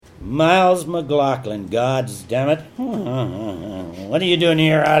Miles McLaughlin, gods damn it. What are you doing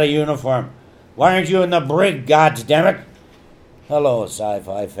here out of uniform? Why aren't you in the brig, gods damn it? Hello,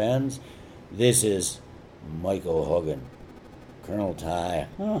 sci-fi fans. This is Michael Hogan, Colonel Ty.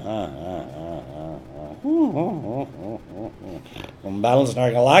 From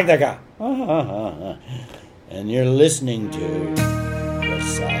Battlestar Galactica. And you're listening to the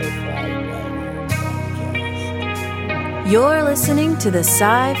Sci-Fi Diner Podcast. You're listening to the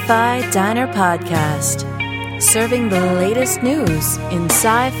Sci-Fi Diner Podcast, serving the latest news in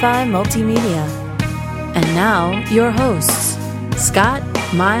sci-fi multimedia. And now, your hosts, Scott,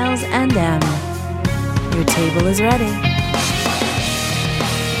 Miles, and Em. Your table is ready.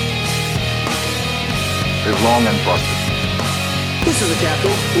 Is long and busted. This is the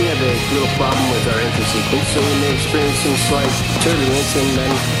captain. We have a little problem with our engine sequence, so we may experience some slight turbulence and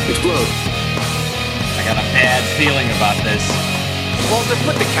then explode. I got a bad feeling about this. Walter,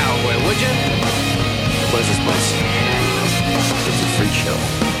 put the cow away, would you? What is this place? It's a freak show.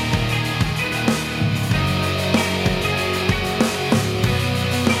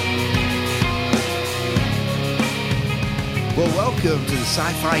 Well, welcome to the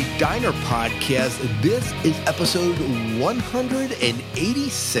Sci-Fi Diner Podcast. This is episode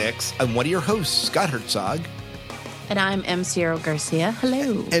 186. I'm one of your hosts, Scott Herzog. And I'm M. Sierra Garcia.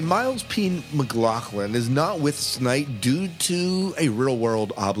 Hello. And Miles P. McLaughlin is not with us tonight due to a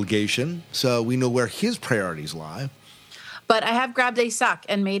real-world obligation, so we know where his priorities lie. But I have grabbed a sock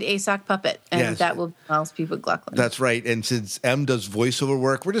and made a sock puppet, and Yes. that will be Miles P. McLaughlin. That's right. And since M does voiceover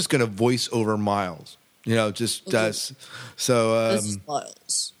work, we're just going to voice over Miles. You know, just does. So, This is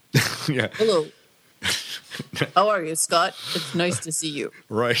Miles. yeah. Hello. How are you, Scott? It's nice to see you.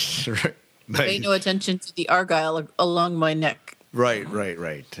 Right. Pay no attention to the argyle along my neck. Right.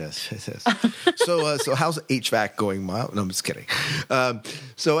 Yes. So how's HVAC going, Miles? No, I'm just kidding.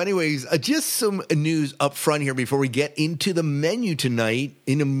 So anyways, just some news up front here before we get into the menu tonight.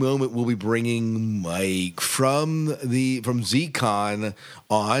 In a moment, we'll be bringing Mike from ZCon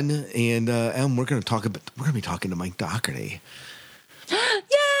on, and we're going to be talking to Mike Doherty.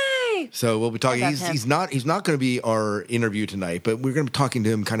 Yay! So we'll be talking. I love him. He's not going to be our interview tonight, but we're going to be talking to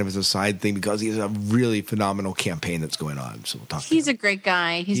him kind of as a side thing because he has a really phenomenal campaign that's going on. So we'll talk. He's a great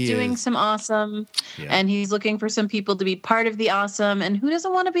guy. He's doing some awesome, and he's looking for some people to be part of the awesome. And who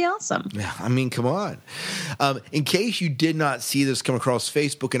doesn't want to be awesome? Yeah, I mean, come on. In case you did not see this come across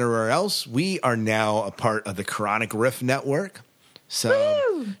Facebook and everywhere else, we are now a part of the Chronic Riff Network.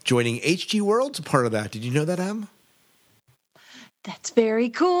 So joining HG World's a part of that. Did you know that, Em? That's very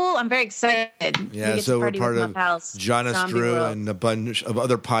cool. I'm very excited. Yeah, so we're part of Jonas Drew and a bunch of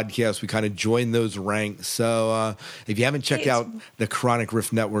other podcasts. We kind of joined those ranks. So if you haven't checked out the Chronic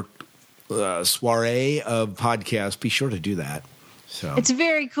Riff Network soiree of podcasts, be sure to do that. So it's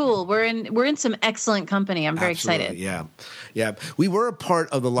very cool. We're in some excellent company. I'm very excited. Yeah. We were a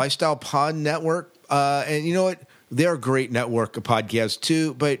part of the Lifestyle Pod Network, and you know what? They're a great network of podcasts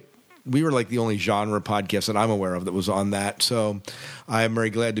too, but we were like the only genre podcast that I'm aware of that was on that. So I'm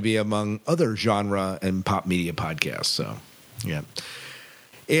very glad to be among other genre and pop media podcasts. So, yeah.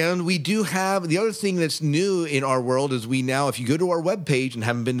 And we do have the other thing that's new in our world is we now, if you go to our webpage and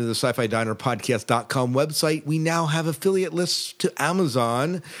haven't been to the sci-fi diner podcast.com website, we now have affiliate lists to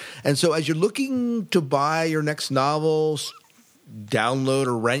Amazon. And so as you're looking to buy your next novel, download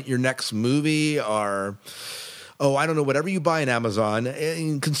or rent your next movie, or I don't know, whatever you buy on Amazon,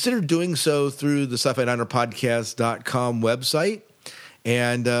 and consider doing so through the sci-fi diner podcast.com website.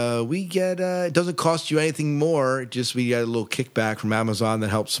 And we get, it doesn't cost you anything more, just we get a little kickback from Amazon that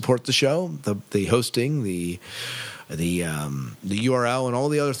helps support the show, the hosting, the URL, and all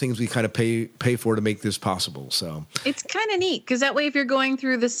the other things we kind of pay for to make this possible. So it's kind of neat because that way, if you're going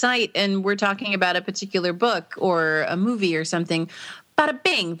through the site and we're talking about a particular book or a movie or something, bada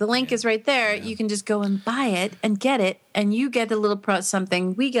bing, the link is right there. You can just go and buy it and get it, and you get a little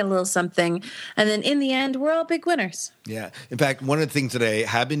something, we get a little something, and then in the end, we're all big winners. Yeah. In fact, one of the things that I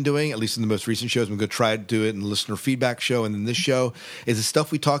have been doing, at least in the most recent shows, I'm going to try to do it in the listener feedback show and then this show, is the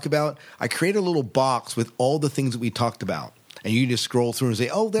stuff we talk about. I create a little box with all the things that we talked about. And you can just scroll through and say,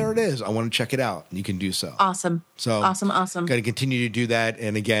 oh, there it is. I want to check it out. And you can do so. Awesome. So awesome. Got to continue to do that.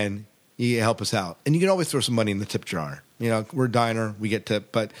 And again, you help us out. And you can always throw some money in the tip jar. You know, we're a diner, we get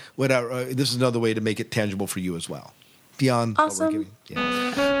tip, but whatever. This is another way to make it tangible for you as well. Beyond what we're giving.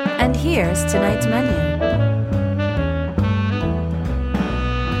 Yeah. And here's tonight's menu.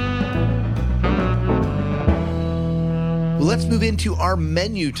 Well, let's move into our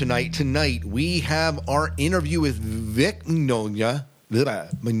menu tonight. Tonight, we have our interview with Mignogna.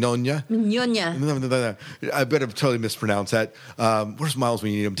 Mignogna. Mignogna. I better totally mispronounce that. Where's Miles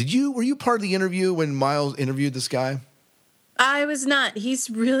when you need him? Were you part of the interview when Miles interviewed this guy? I was not. He's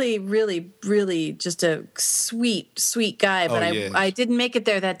really, really, really just a sweet, sweet guy. But I didn't make it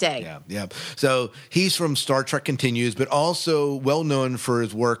there that day. Yeah. So he's from Star Trek Continues, but also well known for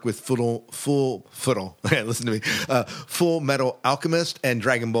his work with Full Metal Alchemist and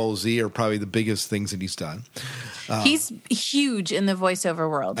Dragon Ball Z are probably the biggest things that he's done. He's huge in the voiceover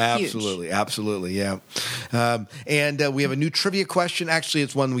world. Absolutely, yeah. And we have a new trivia question. Actually,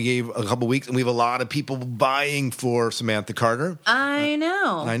 it's one we gave a couple weeks, and we have a lot of people vying for Samantha Carter. I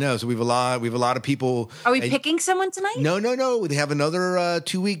know. So we have a lot of people. Are we picking someone tonight? No. They have another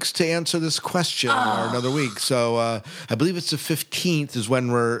 2 weeks to answer this question, or another week. So I believe it's the 15th is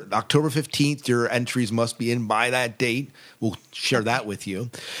when October 15th. Your entries must be in by that date. We'll share that with you.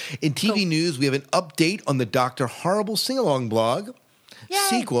 In TV news, we have an update on the Dr. Horrible sing-along blog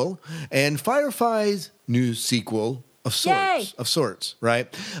sequel and Firefly's new sequel of sorts, right?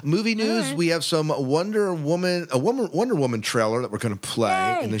 Movie news, we have some Wonder Woman trailer that we're going to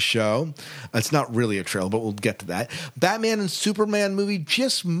play in the show. It's not really a trailer, but we'll get to that. Batman and Superman movie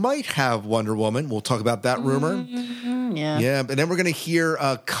just might have Wonder Woman. We'll talk about that rumor. Yeah. And then we're going to hear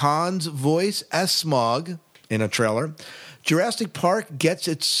Khan's voice as Smog in a trailer. Jurassic Park gets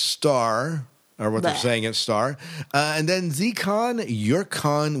its star, or what they're saying its star. And then Z-Con, your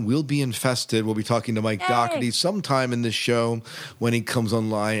con will be infested. We'll be talking to Mike Doherty sometime in this show when he comes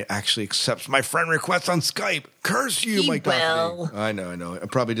online, actually accepts my friend request on Skype. Curse you, Mike Doherty. I know. I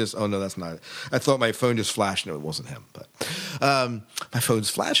probably just, oh no, that's not it. I thought my phone just flashed. No, it wasn't him, but my phone's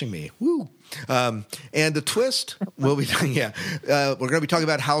flashing me. Woo. And the twist, we're going to be talking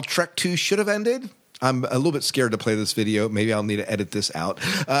about how Trek 2 should have ended. I'm a little bit scared to play this video. Maybe I'll need to edit this out.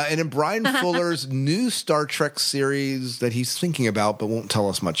 And in Brian Fuller's new Star Trek series that he's thinking about but won't tell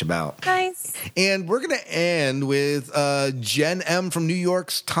us much about. Nice. And we're going to end with Jen M. from New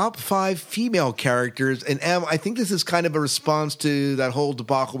York's top 5 female characters. And Em, I think this is kind of a response to that whole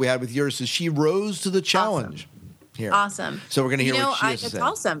debacle we had with yours. So she rose to the challenge. Here. Awesome. So we're going to hear what she has to say. It's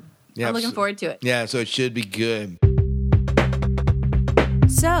awesome. Yeah, I'm looking forward to it. Yeah, so it should be good.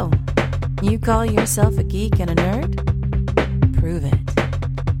 So, you call yourself a geek and a nerd? Prove it.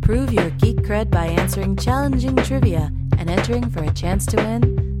 Prove your geek cred by answering challenging trivia and entering for a chance to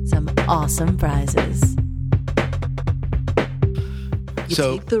win some awesome prizes. You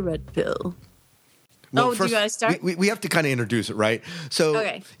take the red pill. Well, do you guys start? We have to kind of introduce it, right? So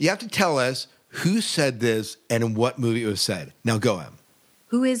you have to tell us who said this and in what movie it was said. Now go, Em.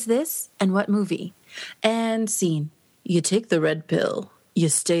 Who is this and what movie? And scene. You take the red pill. You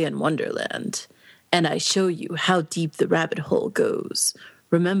stay in Wonderland, and I show you how deep the rabbit hole goes.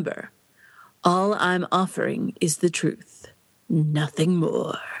 Remember, all I'm offering is the truth, nothing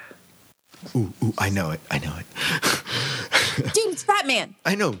more. Ooh, I know it. Dude, it's Batman.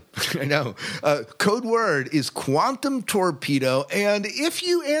 I know. Code word is quantum torpedo, and if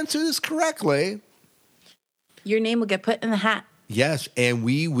you answer this correctly, your name will get put in the hat. Yes, and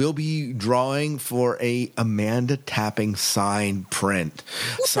we will be drawing for a Amanda Tapping signed print,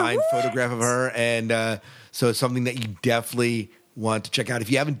 signed photograph of her, and so it's something that you definitely want to check out.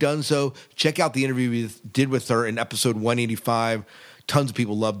 If you haven't done so, check out the interview we did with her in episode 185. Tons of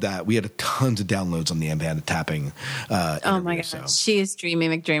people loved that. We had tons of downloads on the Amanda Tapping. Oh my God, she is Dreamy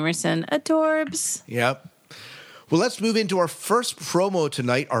McDreamerson, adorbs. Yep. Well, let's move into our first promo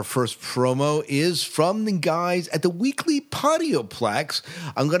tonight. Our first promo is from the guys at the Weekly Podioplex.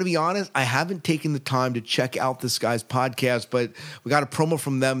 I'm going to be honest, I haven't taken the time to check out this guy's podcast, but we got a promo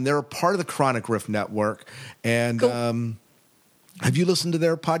from them. They're a part of the Chronic Riff Network. And cool. Have you listened to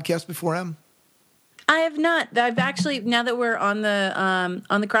their podcast before, Em? I have not. I've actually, now that we're on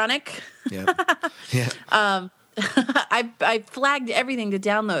the Chronic. Yeah. I flagged everything to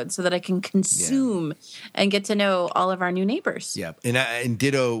download so that I can consume and get to know all of our new neighbors. Yeah, and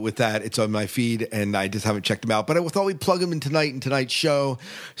ditto with that. It's on my feed, and I just haven't checked them out. But I thought we'd plug them in tonight's show.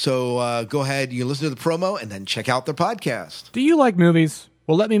 So go ahead. You can listen to the promo and then check out their podcast. Do you like movies?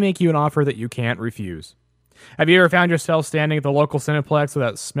 Well, let me make you an offer that you can't refuse. Have you ever found yourself standing at the local Cineplex with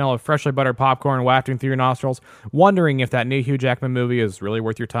that smell of freshly buttered popcorn wafting through your nostrils, wondering if that new Hugh Jackman movie is really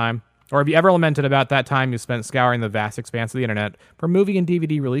worth your time? Or have you ever lamented about that time you spent scouring the vast expanse of the internet for movie and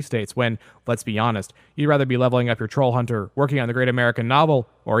DVD release dates when, let's be honest, you'd rather be leveling up your troll hunter, working on the great American novel,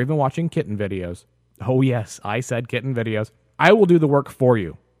 or even watching kitten videos? Oh yes, I said kitten videos. I will do the work for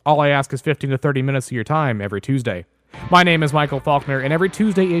you. All I ask is 15 to 30 minutes of your time every Tuesday. My name is Michael Faulkner, and every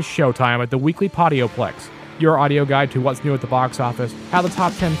Tuesday is showtime at the Weekly Podioplex, your audio guide to what's new at the box office, how the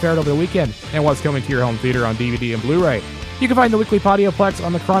top 10 fared over the weekend, and what's coming to your home theater on DVD and Blu-ray. You can find the Weekly Podioplex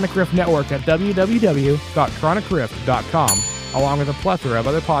on the Chronic Rift Network at www.chronicrift.com, along with a plethora of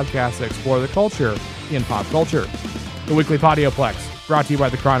other podcasts that explore the culture in pop culture. The Weekly Podioplex, brought to you by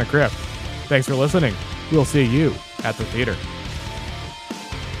the Chronic Rift. Thanks for listening. We'll see you at the theater.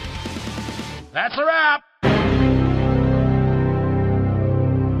 That's a wrap.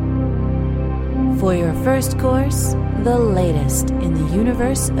 For your first course, the latest in the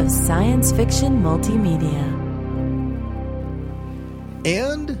universe of science fiction multimedia.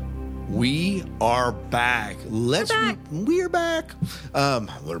 And we are back. We're back. We're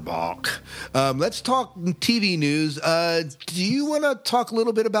back. Let's talk TV news. Do you want to talk a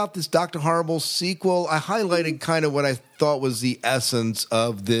little bit about this Dr. Horrible sequel? I highlighted kind of what I thought was the essence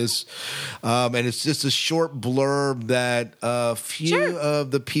of this, and it's just a short blurb that a few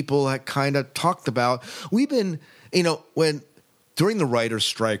of the people had kind of talked about. We've been, during the writer's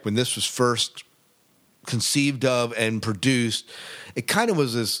strike, when this was first conceived of and produced, it kind of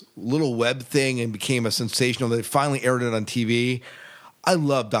was this little web thing and became a sensational. They finally aired it on TV. I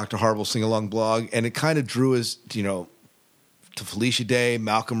love Dr. Horrible sing-along blog, and it kind of drew us, to Felicia Day,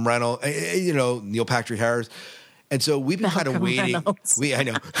 Malcolm Reynolds, Neil Patrick Harris. And so we've been kind of waiting. I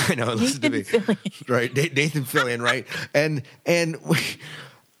know. Listen to me, right? Nathan Fillion, right? And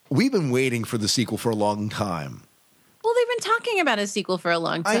we've been waiting for the sequel for a long time. Well, they've been talking about a sequel for a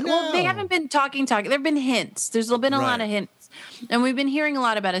long time. Well, they haven't been talking. There have been hints. There's been a lot of hints. And we've been hearing a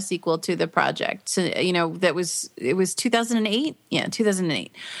lot about a sequel to the project. So, it was 2008? Yeah,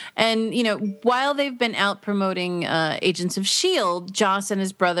 2008. And, while they've been out promoting Agents of S.H.I.E.L.D., Joss and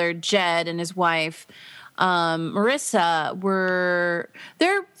his brother Jed and his wife Marissa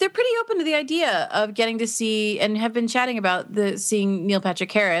they're pretty open to the idea of getting to see and have been chatting about seeing Neil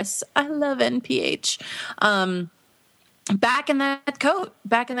Patrick Harris. I love NPH. Back in that coat,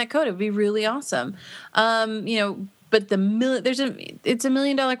 it would be really awesome. But it's $1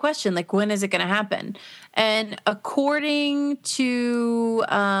 million question. Like, when is it going to happen? And according to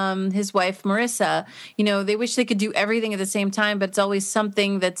his wife Marissa, they wish they could do everything at the same time, but it's always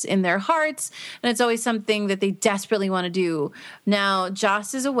something that's in their hearts, and it's always something that they desperately want to do. Now,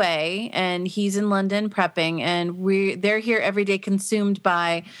 Joss is away, and he's in London prepping, and they're here every day, consumed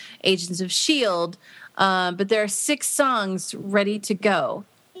by Agents of S.H.I.E.L.D. But there are 6 songs ready to go.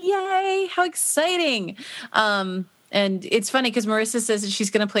 Yay! How exciting! And it's funny because Marissa says that she's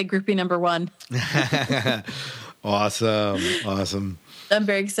going to play groupie number 1. Awesome. I'm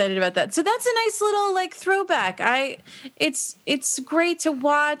very excited about that. So that's a nice little throwback. It's great to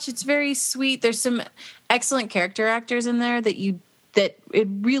watch. It's very sweet. There's some excellent character actors in there that it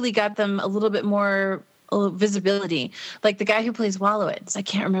really got them a little bit more visibility. Like the guy who plays Wallowitz. I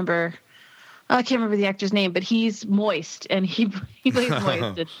can't remember the actor's name, but he's Moist, and he plays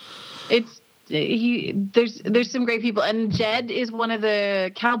Moist. There's some great people, and Jed is one of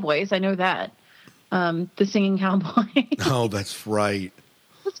the cowboys. I know that, the singing cowboy. Oh, that's right.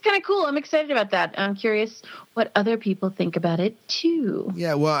 That's kind of cool. I'm excited about that. I'm curious what other people think about it too.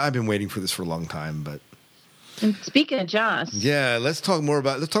 Yeah, well, I've been waiting for this for a long time, but. And speaking of Joss, yeah, let's talk more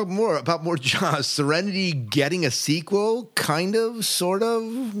about Joss. Serenity getting a sequel, kind of, sort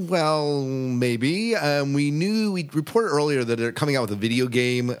of. Well, maybe. We reported earlier that they're coming out with a video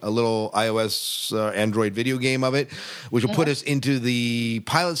game, a little iOS Android video game of it, which will put us into the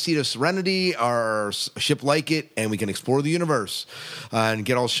pilot seat of Serenity, our ship like it, and we can explore the universe and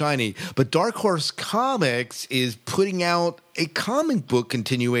get all shiny. But Dark Horse Comics is putting out a comic book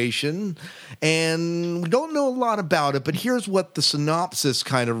continuation, and we don't know a lot about it, but here's what the synopsis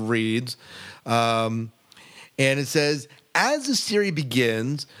kind of reads. And it says, as the series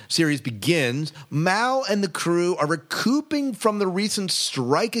begins, Mao and the crew are recouping from the recent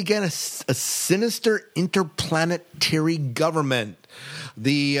strike against a sinister interplanetary government.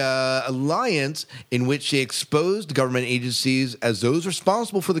 The alliance in which they exposed government agencies as those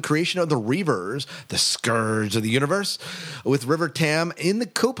responsible for the creation of the Reavers, the scourge of the universe, with River Tam in the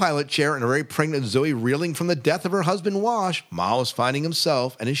co-pilot chair and a very pregnant Zoe reeling from the death of her husband Wash. Mao is finding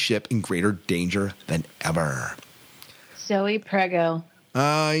himself and his ship in greater danger than ever. Zoe Prego.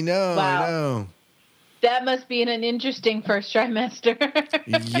 I know. Wow. I know. That must be an interesting first trimester.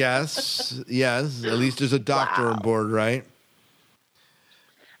 Yes. At least there's a doctor on board, right?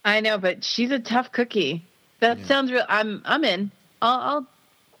 I know, but she's a tough cookie. That sounds real. I'm in. I'll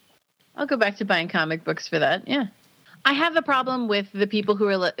go back to buying comic books for that. Yeah. I have a problem with the people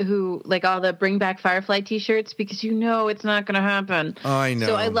who like all the Bring Back Firefly T-shirts because it's not going to happen. I know.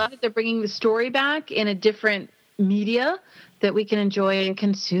 So I love that they're bringing the story back in a different media that we can enjoy and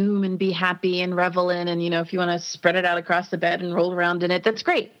consume and be happy and revel in. And if you want to spread it out across the bed and roll around in it, that's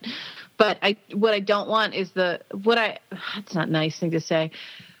great. But what I don't want is it's not a nice thing to say.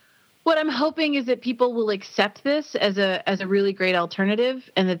 What I'm hoping is that people will accept this as a really great alternative,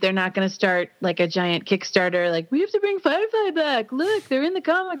 and that they're not going to start like a giant Kickstarter, like, we have to bring Firefly back. Look, they're in the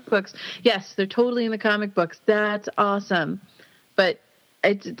comic books. Yes, they're totally in the comic books. That's awesome. But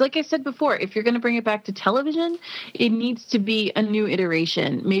it's, like I said before, if you're going to bring it back to television, it needs to be a new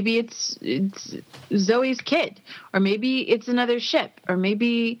iteration. Maybe it's Zoe's kid, or maybe it's another ship, or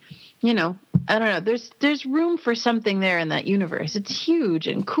maybe, I don't know. There's room for something there in that universe. It's huge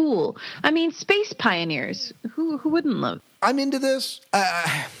and cool. I mean, space pioneers. Who wouldn't love? I'm into this.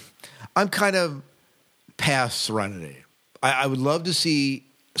 I'm kind of past Serenity. I would love to see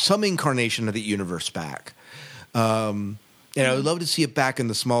some incarnation of the universe back. And I would love to see it back in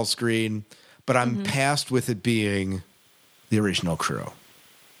the small screen, but I'm past with it being the original crew.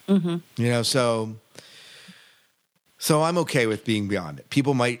 So I'm okay with being beyond it.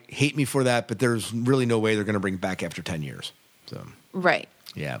 People might hate me for that, but there's really no way they're going to bring it back after 10 years. So right.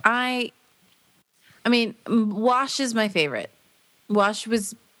 Yeah. I mean, Wash is my favorite. Wash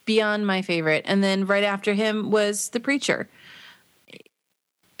was beyond my favorite, and then right after him was The Preacher.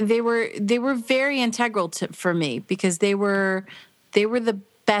 They were very integral for me because they were the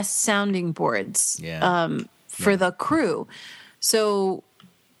best sounding boards for the crew. So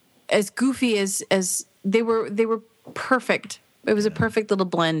as goofy as they were perfect. It was a perfect little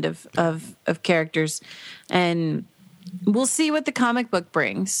blend of characters, and we'll see what the comic book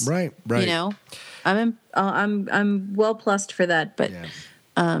brings. Right. I'm well plussed for that, but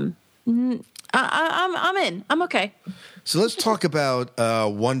I'm in. I'm okay. So let's talk about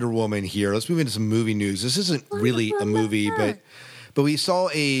Wonder Woman here. Let's move into some movie news. This isn't really a movie, but we saw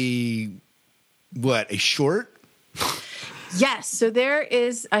a short. Yes. So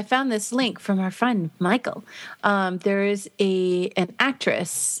I found this link from our friend Michael. There is an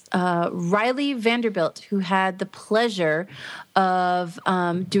actress, Riley Vanderbilt, who had the pleasure of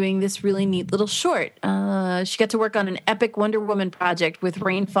doing this really neat little short. She got to work on an epic Wonder Woman project with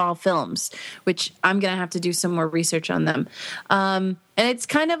Rainfall Films, which I'm going to have to do some more research on them. And it's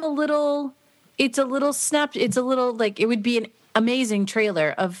kind of it's a little like, it would be an amazing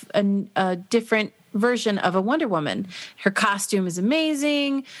trailer of a different version of a Wonder Woman. Her costume is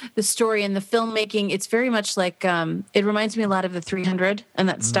amazing. The story and the filmmaking, it's very much like, it reminds me a lot of the 300 and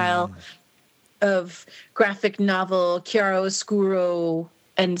that style of graphic novel, chiaroscuro,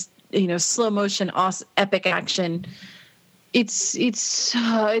 and, slow motion, epic action. We just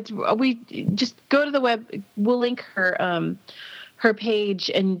go to the web. We'll link her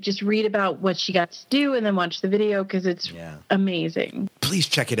page and just read about what she got to do, and then watch the video because it's amazing. Please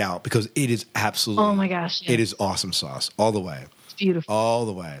check it out because it is absolutely, oh my gosh, it is awesome sauce all the way. It's beautiful. All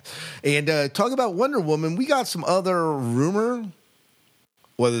the way. And talk about Wonder Woman, we got some other rumor,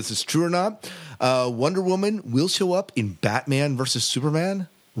 whether this is true or not. Wonder Woman will show up in Batman versus Superman.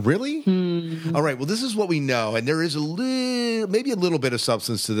 Really? All right. Well, this is what we know, and there is maybe a little bit of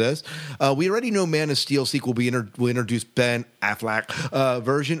substance to this. We already know Man of Steel sequel will introduce Ben Affleck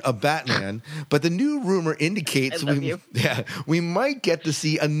version of Batman, but the new rumor indicates we might get to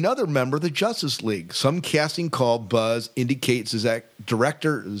see another member of the Justice League. Some casting call buzz indicates that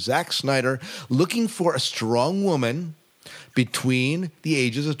director Zack Snyder looking for a strong woman between the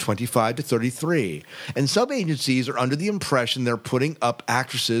ages of 25 to 33. And some agencies are under the impression they're putting up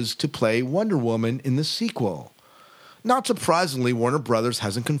actresses to play Wonder Woman in the sequel. Not surprisingly, Warner Brothers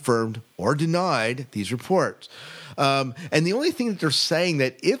hasn't confirmed or denied these reports. And the only thing that they're saying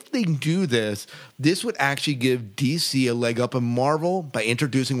that if they do this would actually give DC a leg up on Marvel by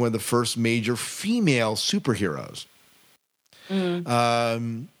introducing one of the first major female superheroes.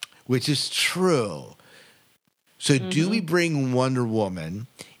 Which is true. So do we bring Wonder Woman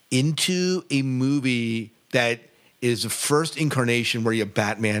into a movie that is the first incarnation where you have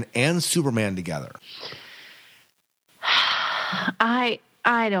Batman and Superman together? I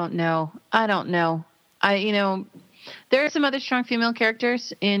don't know. There are some other strong female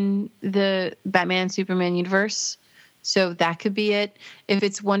characters in the Batman and Superman universe, so that could be it. If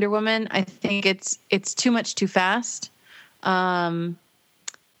it's Wonder Woman, I think it's too much too fast. And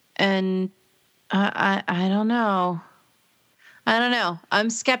I don't know. I'm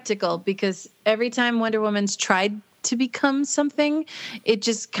skeptical because every time Wonder Woman's tried to become something, it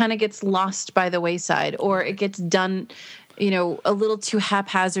just kind of gets lost by the wayside, or it gets done, a little too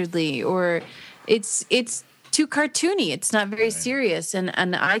haphazardly, or it's too cartoony. It's not very serious. And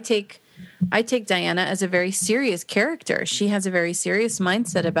I take Diana as a very serious character. She has a very serious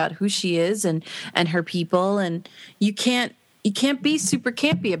mindset about who she is and her people, and you can't be super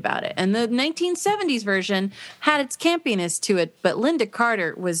campy about it. And the 1970s version had its campiness to it, but Linda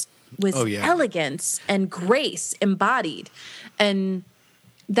Carter was was elegance and grace embodied, and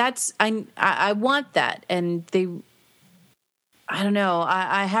that's I want that. And I don't know.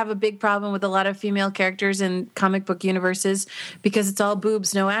 I have a big problem with a lot of female characters in comic book universes because it's all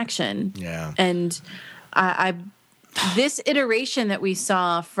boobs, no action. Yeah. And this iteration that we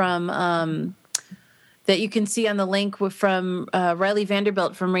saw from that you can see on the link from Riley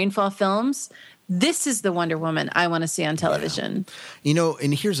Vanderbilt from Rainfall Films, this is the Wonder Woman I want to see on television. Yeah.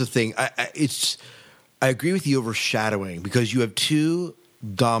 And here's the thing. I agree with the overshadowing because you have two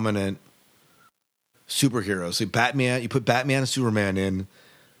dominant superheroes. So Batman, you put Batman and Superman in,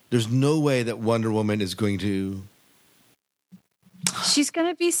 there's no way that Wonder Woman is going to... She's going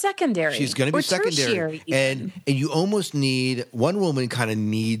to be secondary. She's going to be secondary. And you almost need... Wonder Woman kind of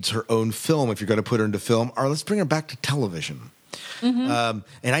needs her own film if you're going to put her into film, or let's bring her back to television. Mm-hmm.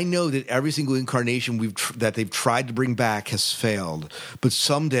 And I know that every single incarnation that they've tried to bring back has failed, but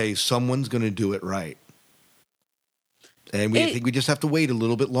someday someone's going to do it right. And I think we just have to wait a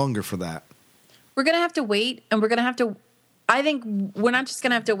little bit longer for that. We're going to have to wait, and we're going to have to – I think we're not just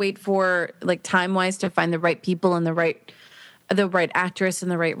going to have to wait for, like, time-wise to find the right people and the right actress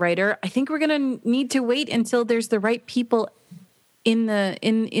and the right writer. I think we're going to need to wait until there's the right people in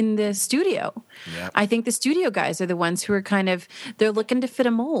the studio. Yep. I think the studio guys are the ones who are kind of – they're looking to fit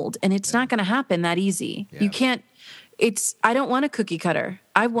a mold, and it's not going to happen that easy. Yeah. You can't – I don't want a cookie cutter.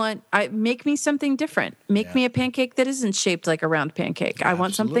 Make me something different. Make me a pancake that isn't shaped like a round pancake. Absolutely. I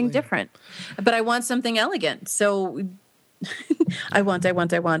want something different, but I want something elegant. So I want.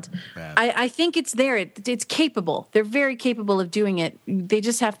 Yeah. I think it's there. It's capable. They're very capable of doing it. They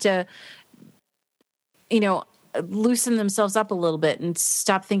just have to, loosen themselves up a little bit and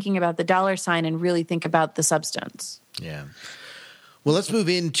stop thinking about the dollar sign and really think about the substance. Yeah. Well, let's move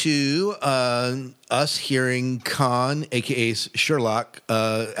into us hearing Khan, a.k.a. Sherlock,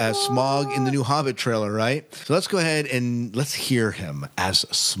 as Smaug in the new Hobbit trailer, right? So let's go ahead and let's hear him as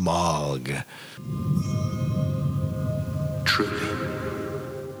Smaug. Truly,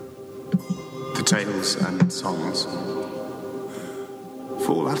 the tales and songs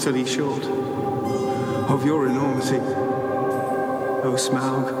fall utterly short of your enormity, O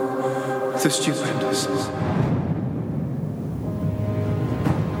Smaug, the stupendous.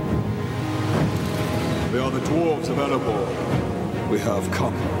 We are the dwarves of Erebor. We have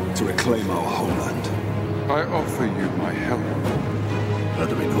come to reclaim our homeland. I offer you my help. How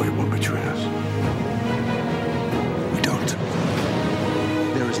do we know you won't betray us? We don't.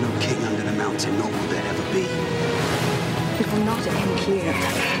 There is no king under the mountain, nor will there ever be. It will not end here.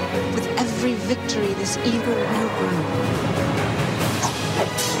 With every victory, this evil will grow.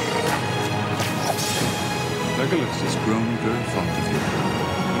 Legolas has grown very fond of you.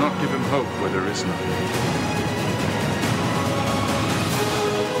 Do not give him hope where there is none.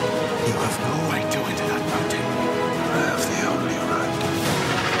 You have no right to enter that mountain. I have the only right.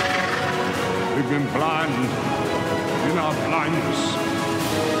 We've been blind in our blindness,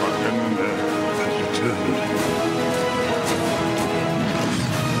 but Ember has returned.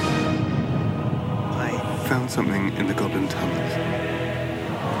 I found something in the Goblin tunnels.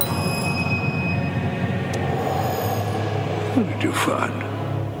 What did you find?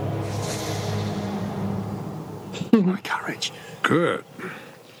 My courage. Good.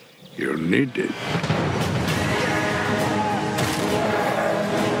 You'll need it.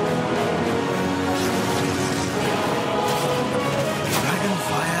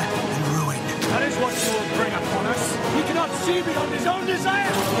 Dragonfire and ruin. That is what you will bring upon us. He cannot see beyond his own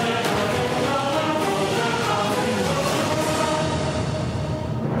desire.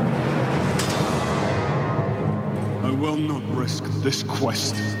 I will not risk this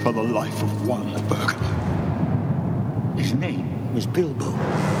quest for the life of one burglar. His name was Bilbo.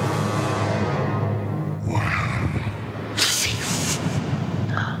 Thief.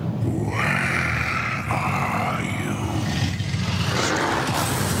 Where are you?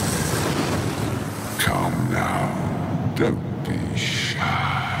 Come now. Don't be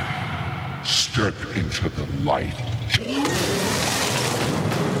shy. Step into the light.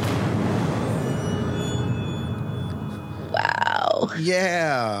 Wow.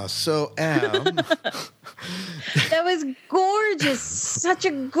 Yeah. So, that was gorgeous. Such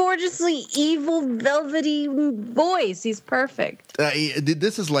a gorgeously evil, velvety voice. He's perfect.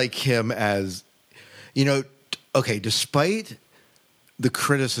 This is like him as, okay, despite the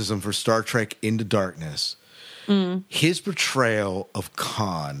criticism for Star Trek Into Darkness, his portrayal of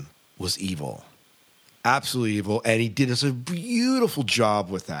Khan was evil. Absolutely evil. And he did us a beautiful job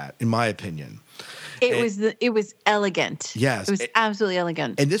with that, in my opinion. It was elegant. Yes. It was absolutely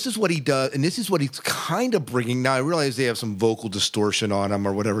elegant. And this is what he does, and this is what he's kind of bringing. Now, I realize they have some vocal distortion on him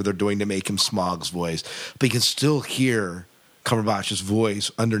or whatever they're doing to make him Smaug's voice, but you can still hear Cumberbatch's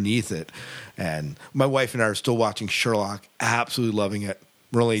voice underneath it. And my wife and I are still watching Sherlock, absolutely loving it.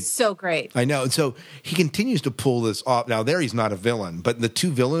 Really, so great. I know. And so he continues to pull this off. Now, there he's not a villain, but the two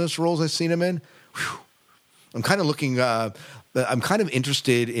villainous roles I've seen him in, I'm kind of looking, I'm kind of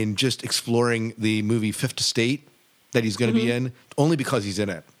interested in just exploring the movie Fifth Estate that he's going to be in, only because he's in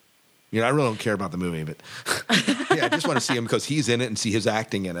it. You know, I really don't care about the movie, but yeah, I just want to see him because he's in it and see his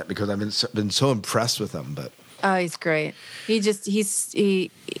acting in it because I've been so impressed with him. But oh, he's great. He's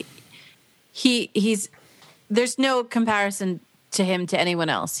there's no comparison to him to anyone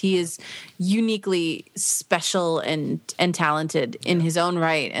else. He is uniquely special and talented in his own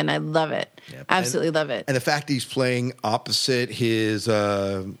right, and I love it. Yep. Absolutely love it. And the fact that he's playing opposite his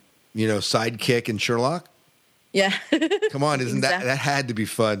sidekick in Sherlock. Yeah. Come on, isn't exactly. that had to be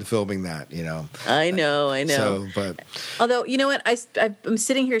fun filming that, you know? I know. So, but although, you know what, I'm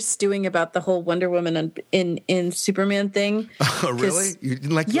sitting here stewing about the whole Wonder Woman in Superman thing. Oh, really? You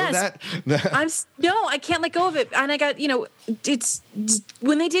didn't let go of that? No, I can't let go of it. And I got, it's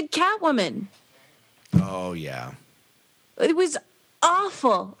when they did Catwoman. Oh, yeah. It was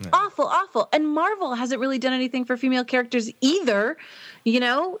awful, awful. And Marvel hasn't really done anything for female characters either.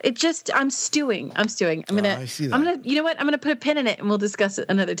 It just, I'm stewing. I see that. You know what? I'm going to put a pin in it and we'll discuss it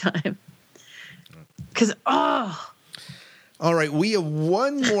another time. Because, All right. We have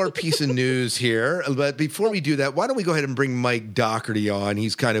one more piece of news here. But before we do that, why don't we go ahead and bring Mike Doherty on?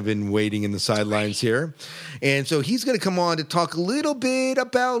 He's kind of been waiting in the sidelines here. And so he's going to come on to talk a little bit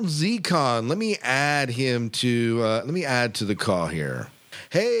about ZCon. Let me add to the call here.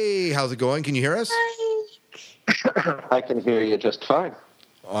 Hey, how's it going? Can you hear us? Hi. I can hear you just fine.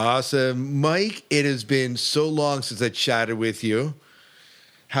 Awesome. Mike, it has been so long since I chatted with you.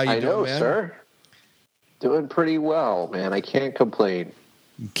 How you doing, man? Sir. Doing pretty well, man. I can't complain.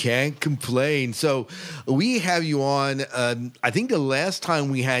 Can't complain. So we have you on. I think the last time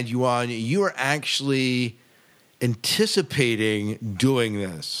we had you on, you were actually anticipating doing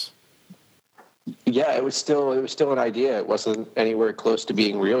this. Yeah, it was still an idea. It wasn't anywhere close to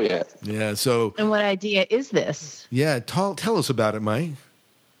being real yet. Yeah. So. And what idea is this? Yeah. Tell us about it, Mike.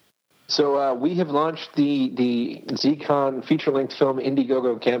 So we have launched the ZCon feature-length film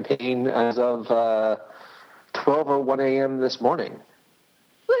Indiegogo campaign as of 12:01 a.m. this morning.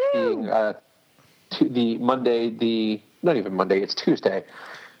 Woohoo! It's Tuesday,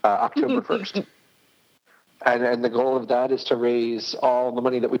 October 1st. And the goal of that is to raise all the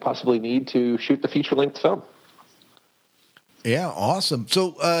money that we possibly need to shoot the feature-length film. Yeah, awesome.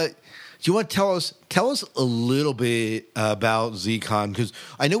 So, do you want to tell us a little bit about ZCon? Because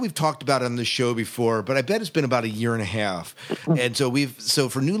I know we've talked about it on the show before, but I bet it's been about a year and a half. And so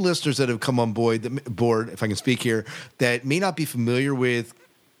for new listeners that have come on board, if I can speak here, that may not be familiar with,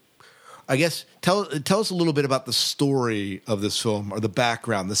 I guess, tell us a little bit about the story of this film or the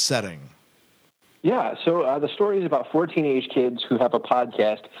background, the setting. Yeah, so the story is about 4 teenage kids who have a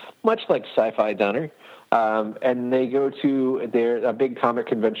podcast, much like SciFi Diner, and they go to a big comic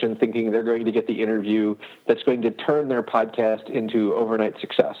convention thinking they're going to get the interview that's going to turn their podcast into overnight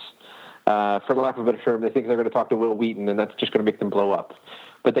success. For lack of a better term, they think they're going to talk to Will Wheaton, and that's just going to make them blow up.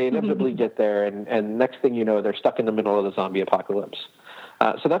 But they inevitably get there, and next thing you know, they're stuck in the middle of the zombie apocalypse.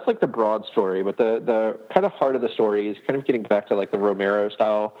 So that's like the broad story, but the kind of heart of the story is kind of getting back to like the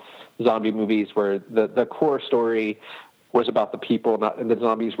Romero-style zombie movies where the core story was about the people, and the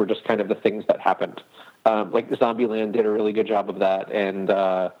zombies were just kind of the things that happened. Like Zombieland did a really good job of that, and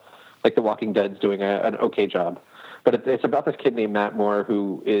like The Walking Dead's doing an okay job. But it's about this kid named Matt Moore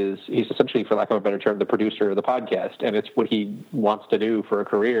he's essentially, for lack of a better term, the producer of the podcast, and it's what he wants to do for a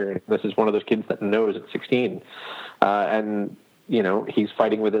career. And this is one of those kids that knows at 16. And he's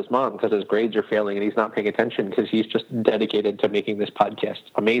fighting with his mom because his grades are failing and he's not paying attention because he's just dedicated to making this podcast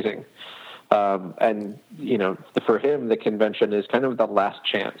amazing. And for him, the convention is kind of the last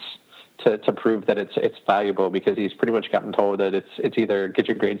chance to prove that it's valuable, because he's pretty much gotten told that it's either get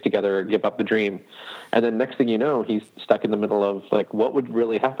your grades together or give up the dream. And then next thing you know, he's stuck in the middle of like, what would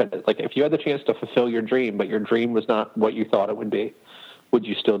really happen? Like, if you had the chance to fulfill your dream, but your dream was not what you thought it would be, would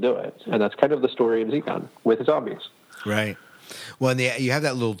you still do it? And that's kind of the story of ZCon with zombies. Right. Well, and you have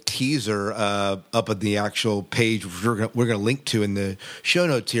that little teaser up at the actual page, which we're going to link to in the show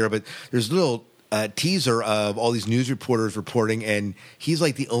notes here. But there's a little teaser of all these news reporters reporting, and he's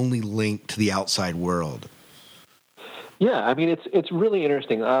like the only link to the outside world. Yeah, I mean, it's really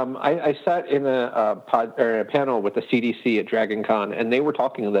interesting. I sat in a panel with the CDC at Dragon Con, and they were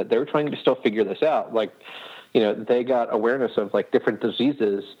talking that they were trying to still figure this out. Like, they got awareness of like different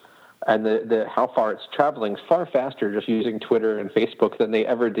diseases and the how far it's traveling far faster just using Twitter and Facebook than they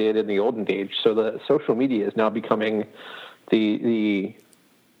ever did in the olden age. So the social media is now becoming the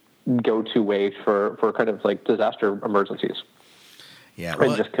go-to way for kind of like disaster emergencies. Yeah,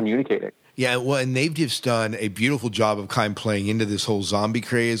 and just communicating. Yeah, well, and they've just done a beautiful job of kind of playing into this whole zombie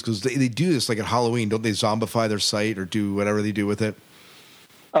craze, because they do this like at Halloween, don't they? Zombify their site or do whatever they do with it.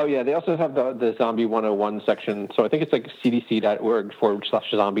 Oh, yeah. They also have the Zombie 101 section. So I think it's like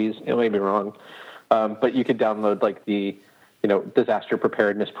cdc.org/zombies. It may be wrong. But you could download like the, disaster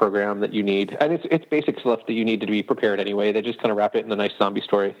preparedness program that you need. And it's basic stuff that you need to be prepared anyway. They just kind of wrap it in a nice zombie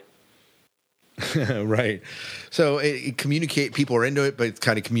story. Right. So it communicate. People are into it, but it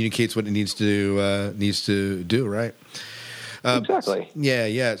kind of communicates what it needs to do. Right. Exactly.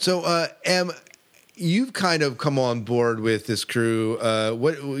 Yeah. So, Em, you've kind of come on board with this crew.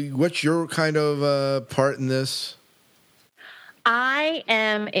 What's your kind of part in this? I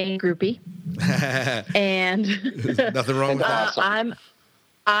am a groupie, and nothing wrong with that.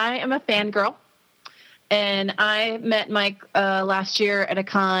 I am a fangirl. And I met Mike last year at a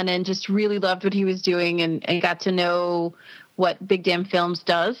con and just really loved what he was doing and got to know what Big Damn Films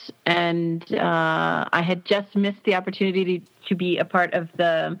does. And I had just missed the opportunity to be a part of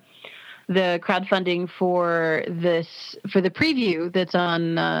the crowdfunding for the preview that's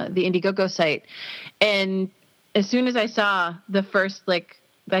on the Indiegogo site. And as soon as I saw the first,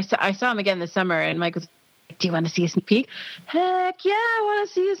 I saw him again this summer, and Mike was, do you want to see a sneak peek? Heck yeah, I want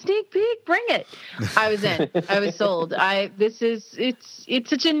to see a sneak peek. Bring it. I was in. I was sold. It's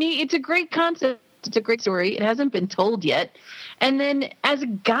such a neat, it's a great concept. It's a great story. It hasn't been told yet. And then as a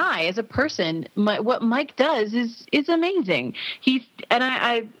guy, as a person, what Mike does is amazing.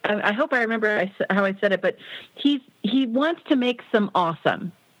 I hope I remember how I said it, but he wants to make some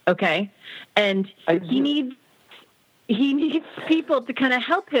awesome. Okay. And he needs people to kind of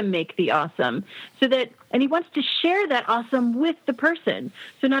help him make the awesome, and he wants to share that awesome with the person.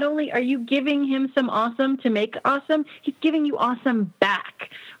 So not only are you giving him some awesome to make awesome, he's giving you awesome back,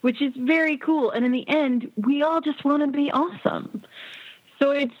 which is very cool. And in the end, we all just want to be awesome.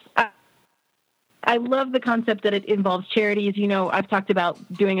 So I love the concept that it involves charities. I've talked about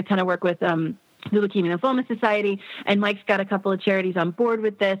doing a ton of work with the Leukemia and Lymphoma Society, and Mike's got a couple of charities on board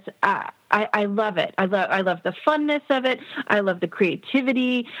with this. I love it. I love the funness of it. I love the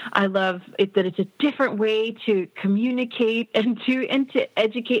creativity. I love it that it's a different way to communicate and to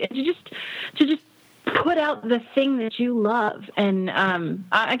educate and to just put out the thing that you love. And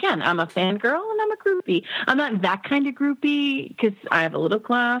again, I'm a fangirl and I'm a groupie. I'm not that kind of groupie because I have a little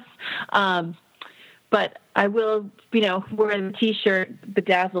class. But I will, wear the T-shirt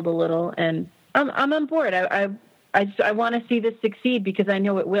bedazzled a little, and I'm on board. I want to see this succeed because I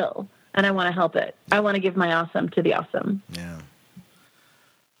know it will, and I want to help it. I want to give my awesome to the awesome. Yeah.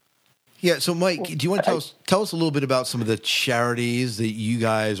 Yeah. So, Mike, do you want to tell us a little bit about some of the charities that you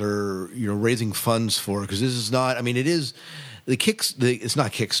guys are raising funds for? Because this is not. I mean, it is it's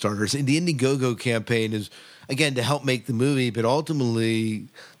not Kickstarter. The Indiegogo campaign is, again, to help make the movie, but ultimately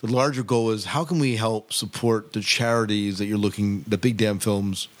the larger goal is how can we help support the charities that Big Damn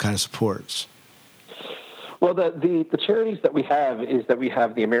Films kind of supports? Well, the charities that we have is that we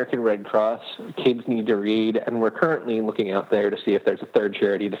have the American Red Cross, Kids Need to Read, and we're currently looking out there to see if there's a third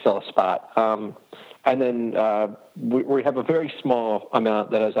charity to fill a spot. And then we have a very small amount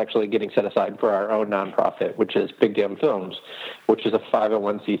that is actually getting set aside for our own nonprofit, which is Big Damn Films, which is a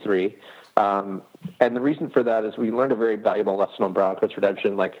 501c3. And the reason for that is we learned a very valuable lesson on Broncos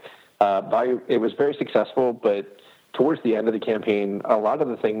Redemption. It was very successful, but towards the end of the campaign, a lot of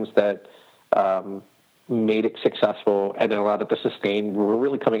the things that made it successful and allowed it to sustain were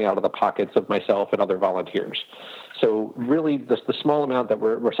really coming out of the pockets of myself and other volunteers. So really, the small amount that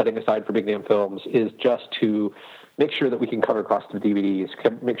we're setting aside for Big Damn Films is just to make sure that we can cover cost of DVDs,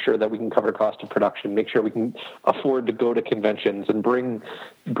 make sure that we can cover cost of production, make sure we can afford to go to conventions and bring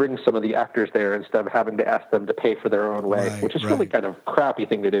some of the actors there instead of having to ask them to pay for their own way, which is really kind of a crappy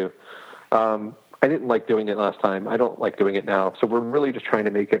thing to do. I didn't like doing it last time. I don't like doing it now. So we're really just trying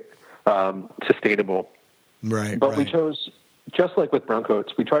to make it sustainable. Right. But we chose, just like with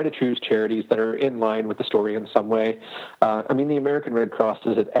Browncoats, we try to choose charities that are in line with the story in some way. The American Red Cross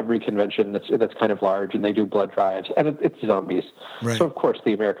is at every convention that's kind of large, and they do blood drives, and it's zombies. Right. So, of course,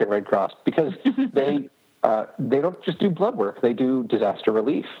 the American Red Cross, because they don't just do blood work. They do disaster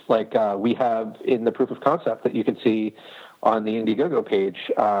relief. We have in the proof of concept that you can see on the Indiegogo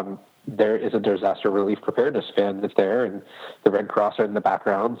page, there is a disaster relief preparedness van that's there, and the Red Cross are in the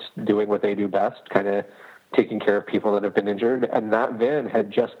background doing what they do best, kind of taking care of people that have been injured. And that van had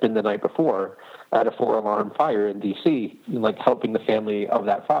just been the night before at a 4-alarm fire in D.C., like helping the family of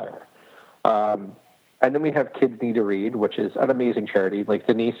that fire. And then we have Kids Need to Read, which is an amazing charity. Like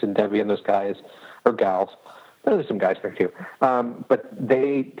Denise and Debbie and those guys, or gals, there's some guys there too, but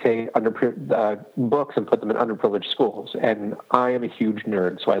they take books and put them in underprivileged schools. And I am a huge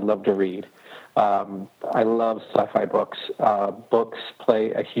nerd, so I love to read. I love sci-fi books. Books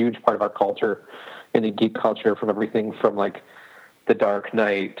play a huge part of our culture, in the geek culture, from everything from like The Dark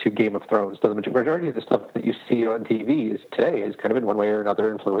Knight to Game of Thrones. The majority of the stuff that you see on TV today is kind of in one way or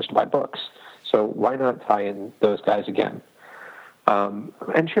another influenced by books. So why not tie in those guys again?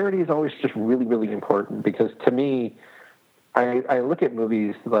 And charity is always just really, really important, because to me, I look at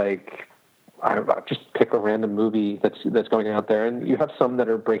movies like, I don't know, just pick a random movie that's going out there, and you have some that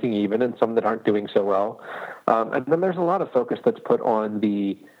are breaking even and some that aren't doing so well. And then there's a lot of focus that's put on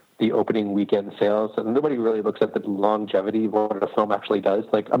the opening weekend sales, and nobody really looks at the longevity of what a film actually does.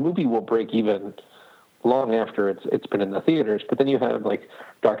 Like, a movie will break even long after it's been in the theaters, but then you have like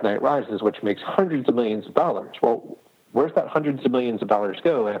Dark Knight Rises, which makes hundreds of millions of dollars. Well, where's that hundreds of millions of dollars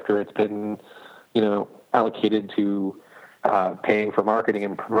go after it's been, allocated to paying for marketing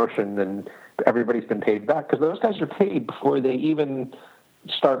and promotion, and everybody's been paid back? Because those guys are paid before they even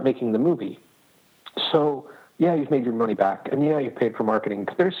start making the movie. So yeah, you've made your money back, and yeah, you've paid for marketing,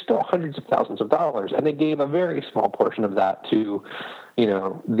 but there's still hundreds of thousands of dollars, and they gave a very small portion of that to,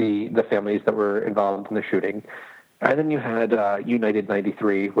 the families that were involved in the shooting. And then you had United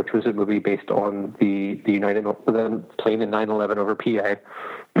 93, which was a movie based on the plane in 9/11 over PA,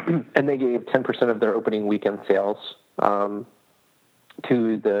 and they gave 10% of their opening weekend sales to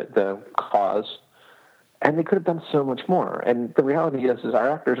the cause, and they could have done so much more. And the reality is our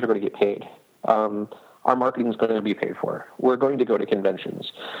actors are going to get paid. Our marketing is going to be paid for. We're going to go to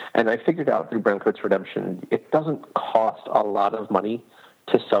conventions. And I figured out through Browncoat's Redemption, it doesn't cost a lot of money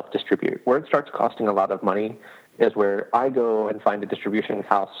to self-distribute. Where it starts costing a lot of money is where I go and find a distribution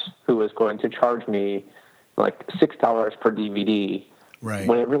house who is going to charge me like $6 per DVD, right,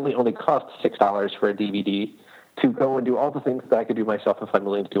 when it really only costs $6 for a DVD, to go and do all the things that I could do myself if I'm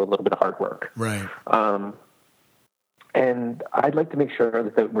willing to do a little bit of hard work. Right. And I'd like to make sure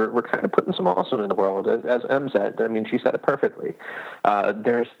that we're kind of putting some awesome in the world. As Em said, I mean, she said it perfectly.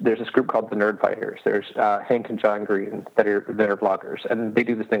 There's this group called the Nerd Fighters. There's Hank and John Green that are bloggers, and they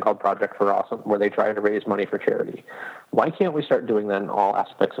do this thing called Project for Awesome, where they try to raise money for charity. Why can't we start doing that in all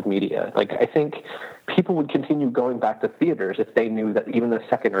aspects of media? Like, I think people would continue going back to theaters if they knew that even the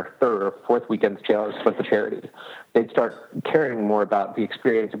second or third or fourth weekend sales went to charity. They'd start caring more about the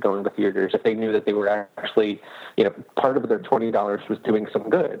experience of going to theaters if they knew that they were actually, part of their $20 was doing some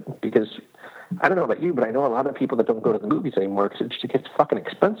good. Because I don't know about you, but I know a lot of people that don't go to the movies anymore because it just gets fucking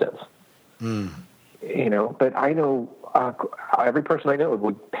expensive. Mm. But I know every person I know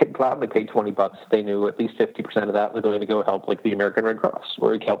would gladly pay $20. They knew at least 50% of that was going to go help, like the American Red Cross,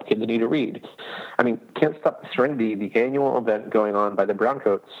 or help Kids Need to Read. I mean, Can't Stop Serenity, the annual event going on by the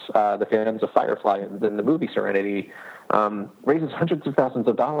Browncoats, the fans of Firefly, and then the movie Serenity, raises hundreds of thousands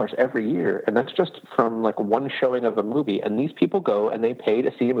of dollars every year, and that's just from like one showing of a movie. And these people go and they pay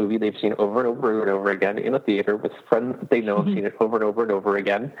to see a movie they've seen over and over and over again in a theater with friends that they know have seen it over and over and over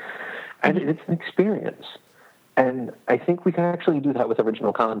again, and it's an experience. And I think we can actually do that with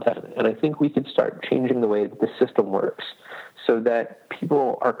original content, and I think we could start changing the way that the system works so that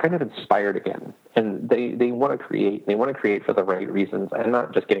people are kind of inspired again, and they want to create. They want to create for the right reasons, and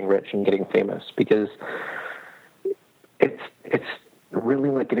not just getting rich and getting famous, because it's really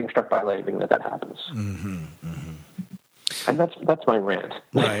like getting struck by lightning that happens. Mm-hmm, mm-hmm. And that's my rant.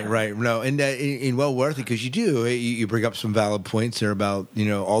 Right. No, and well worth it, because you bring up some valid points there about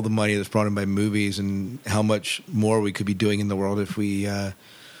all the money that's brought in by movies and how much more we could be doing in the world if we at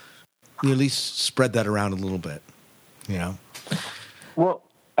least spread that around a little bit. Well,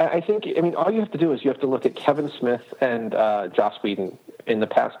 I think all you have to do is you have to look at Kevin Smith and Joss Whedon in the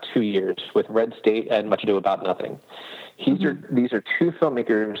past 2 years with Red State and Much Ado About Nothing. These are two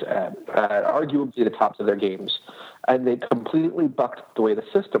filmmakers at arguably the tops of their games, and they completely bucked the way the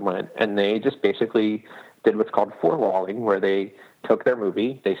system went, and they just basically did what's called four-walling, where they took their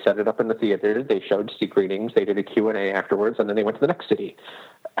movie, they set it up in the theater, they showed screenings, they did a Q&A afterwards, and then they went to the next city.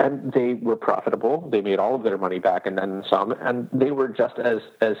 And they were profitable, they made all of their money back and then some, and they were just as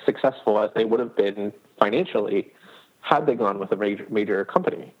successful as they would have been financially had they gone with a major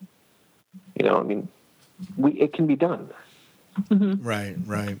company. It can be done.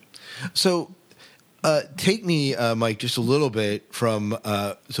 Right. So Take me, Mike, just a little bit from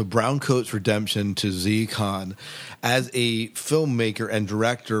so Browncoat's Redemption to Z-Con. As a filmmaker and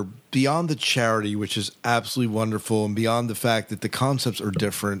director, beyond the charity, which is absolutely wonderful, and beyond the fact that the concepts are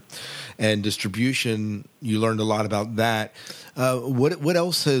different and distribution, you learned a lot about that. What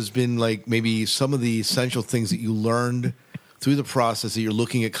else has been like maybe some of the essential things that you learned through the process that you're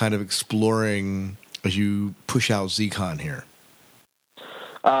looking at kind of exploring as you push out Z-Con here?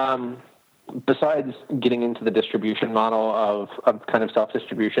 Besides getting into the distribution model of kind of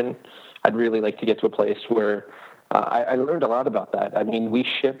self-distribution, I'd really like to get to a place where I learned a lot about that. I mean, we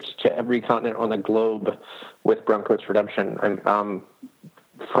shipped to every continent on the globe with Browncoat's Redemption from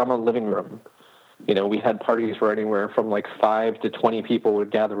a living room. You know, we had parties where anywhere from like 5 to 20 people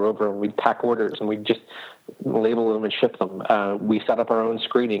would gather over, and we'd pack orders and we'd just label them and ship them. We set up our own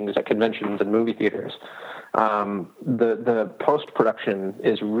screenings at conventions and movie theaters. The post-production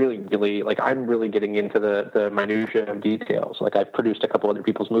is really, like, I'm really getting into the minutiae of details. Like, I've produced a couple other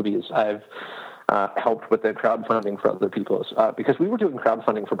people's movies. I've helped with the crowdfunding for other people's, because we were doing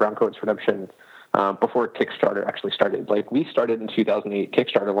crowdfunding for Browncoat's Redemption before Kickstarter actually started. Like, we started in 2008,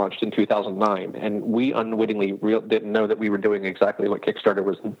 Kickstarter launched in 2009, and we unwittingly didn't know that we were doing exactly what Kickstarter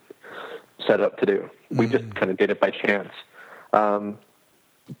was set up to do. We just kind of did it by chance.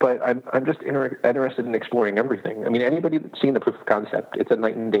 But I'm just interested in exploring everything. I mean, anybody that's seen the proof of concept, it's a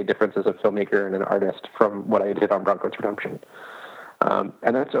night and day difference as a filmmaker and an artist from what I did on Browncoat's Redemption.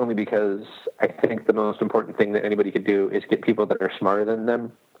 And that's only because I think the most important thing that anybody could do is get people that are smarter than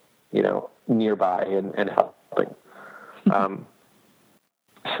them, you know, nearby and helping.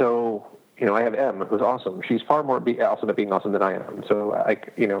 So, you know, I have Em, who's awesome. She's far more awesome at being awesome than I am. So,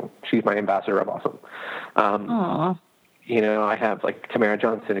 you know, she's my ambassador of awesome. Aww. You know, I have like Tamara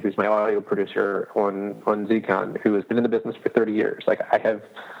Johnson, who's my audio producer on Z-Con, who has been in the business for 30 years. Like, I have,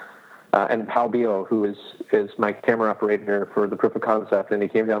 and Pal Beal, who is my camera operator for the proof of concept, and he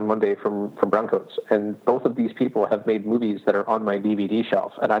came down Monday from Browncoat's. And both of these people have made movies that are on my DVD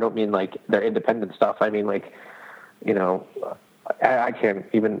shelf. And I don't mean like they're independent stuff. I mean, like, you know, I can't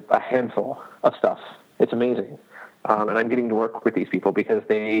even a handful of stuff. It's amazing. And I'm getting to work with these people because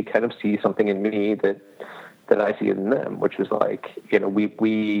they kind of see something in me that I see in them, which is like, you know,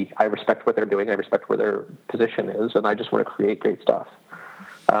 I respect what they're doing. I respect where their position is, and I just want to create great stuff.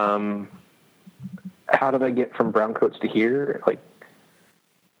 How did I get from Browncoat's to here? Like,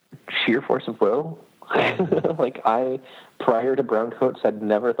 sheer force of will. Like, prior to Browncoat's, I'd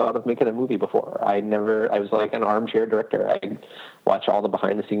never thought of making a movie before. I was like an armchair director. I watch all the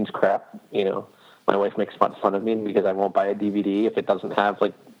behind the scenes crap. You know, my wife makes fun of me because I won't buy a DVD if it doesn't have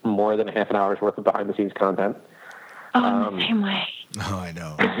like more than a half an hour's worth of behind the scenes content. Oh, I'm the same way. Oh, I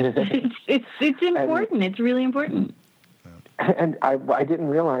know. it's important. It's really important. And I didn't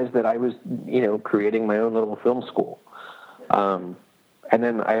realize that I was, you know, creating my own little film school. And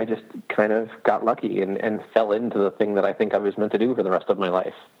then I just kind of got lucky and fell into the thing that I think I was meant to do for the rest of my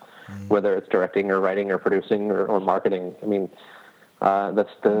life, whether it's directing or writing or producing or marketing. I mean,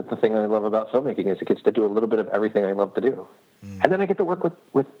 that's the thing I love about filmmaking is it gets to do a little bit of everything I love to do. And then I get to work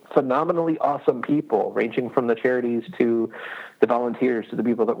with phenomenally awesome people, ranging from the charities to the volunteers to the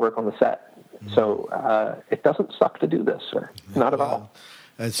people that work on the set. So it doesn't suck to do this, sir. Not at all.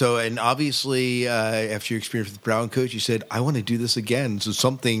 And obviously, after your experience with Browncoat, you said, I want to do this again. So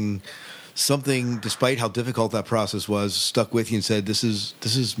something, despite how difficult that process was, stuck with you and said, this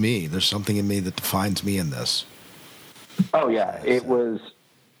is me. There's something in me that defines me in this. Oh, yeah. It was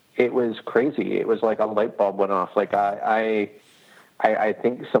crazy. It was like a light bulb went off. Like, I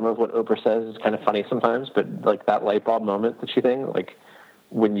think some of what Oprah says is kind of funny sometimes, but like that light bulb moment that she thing, like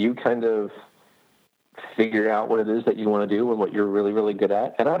when you kind of figure out what it is that you want to do and what you're really, really good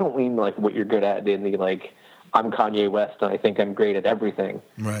at. And I don't mean like what you're good at in the, like, I'm Kanye West and I think I'm great at everything.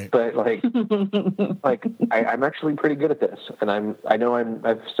 Right. But like, I'm actually pretty good at this, and I've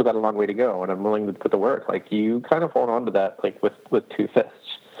still got a long way to go, and I'm willing to put the work. Like, you kind of hold on to that, like with two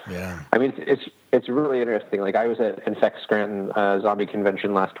fists. Yeah. I mean, it's really interesting. Like, I was at Infect Scranton zombie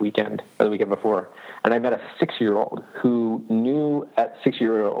convention last weekend, or the weekend before, and I met a 6-year-old who knew at 6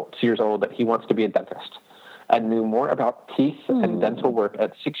 years old that he wants to be a dentist, and knew more about teeth and dental work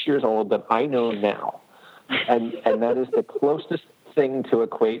at 6 years old than I know now. And that is the closest thing to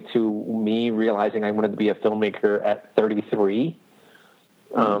equate to me realizing I wanted to be a filmmaker at 33.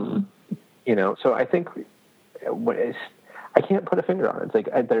 You know, so I think I can't put a finger on it. It's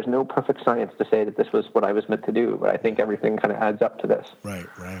like there's no perfect science to say that this was what I was meant to do, but I think everything kind of adds up to this. Right.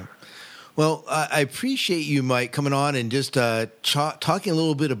 Well, I appreciate you, Mike, coming on and just talking a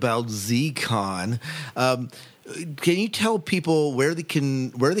little bit about ZCon. Can you tell people where they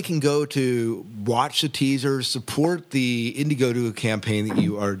can go to watch the teasers, support the Indiegogo campaign that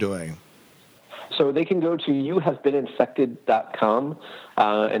you are doing? So they can go to youhavebeeninfected.com,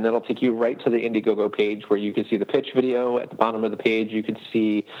 and that'll take you right to the Indiegogo page where you can see the pitch video. At the bottom of the page, you can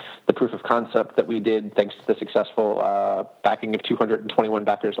see the proof of concept that we did thanks to the successful backing of 221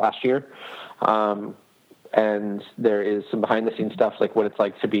 backers last year. And there is some behind-the-scenes stuff, like what it's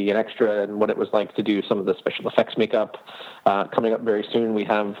like to be an extra and what it was like to do some of the special effects makeup. Coming up very soon, we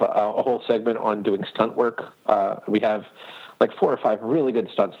have a whole segment on doing stunt work. We have like 4 or 5 really good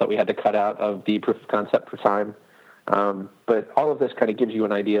stunts that we had to cut out of the proof of concept for time. But all of this kind of gives you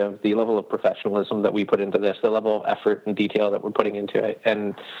an idea of the level of professionalism that we put into this, the level of effort and detail that we're putting into it.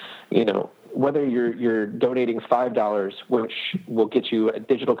 And, you know, whether you're donating $5, which will get you a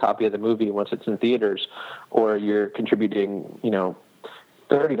digital copy of the movie once it's in theaters, or you're contributing, you know,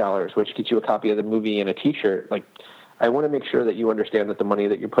 $30, which gets you a copy of the movie and a T-shirt, like, I want to make sure that you understand that the money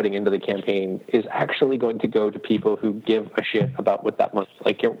that you're putting into the campaign is actually going to go to people who give a shit about what that money.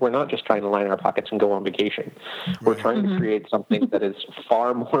 Like, we're not just trying to line our pockets and go on vacation. We're trying to create something that is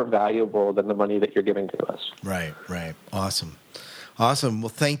far more valuable than the money that you're giving to us. Right. Awesome. Well,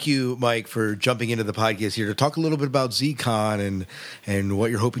 thank you, Mike, for jumping into the podcast here to talk a little bit about ZCon and what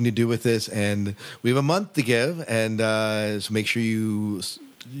you're hoping to do with this. And we have a month to give, and so make sure you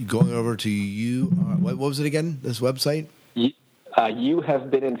going over to you. What was it again? This website?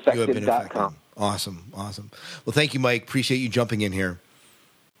 Youhavebeeninfected.com. Awesome. Well, thank you, Mike. Appreciate you jumping in here.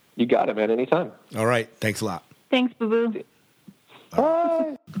 You got it, man. Anytime. All right. Thanks a lot. Thanks, Boo Boo.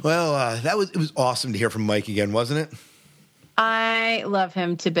 Bye. Well, it was awesome to hear from Mike again, wasn't it? I love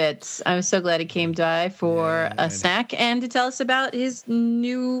him to bits. I was so glad he came by for a snack and to tell us about his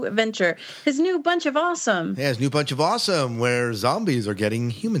new venture, his new Bunch of Awesome. Yeah, his new Bunch of Awesome, where zombies are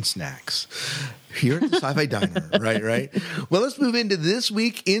getting human snacks here at the Sci-Fi Diner. Right. Well, let's move into this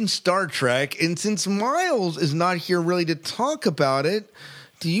week in Star Trek. And since Miles is not here really to talk about it,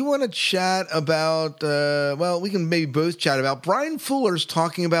 do you want to chat about, we can maybe both chat about, Brian Fuller's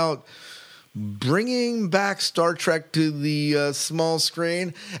talking about bringing back Star Trek to the small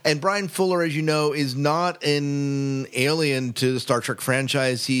screen. And Brian Fuller, as you know, is not an alien to the Star Trek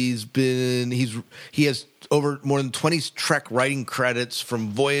franchise. He has over more than 20 Trek writing credits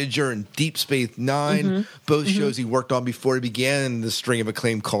from Voyager and Deep Space Nine, both shows he worked on before he began the string of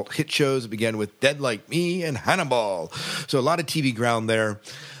acclaimed cult hit shows. It began with Dead Like Me and Hannibal. So a lot of TV ground there.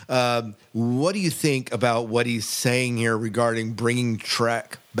 What do you think about what he's saying here regarding bringing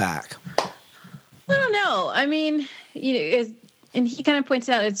Trek back? I don't know. I mean, and he kind of points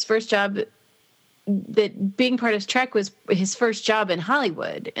out his first job, that being part of Trek was his first job in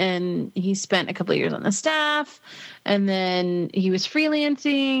Hollywood. And he spent a couple of years on the staff, and then he was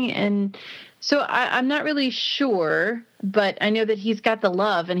freelancing. And so I'm not really sure, but I know that he's got the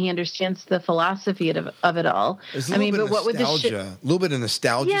love and he understands the philosophy of it all. There's a little bit of nostalgia. A little bit of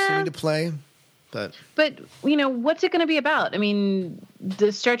nostalgia seeming to play. But what's it going to be about? I mean,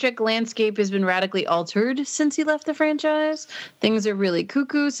 the Star Trek landscape has been radically altered since he left the franchise. Things are really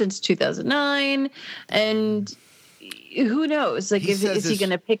cuckoo since 2009. And who knows? Like, is he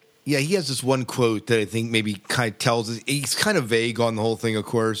going to pick... Yeah, he has this one quote that I think maybe kind of tells us. He's kind of vague on the whole thing, of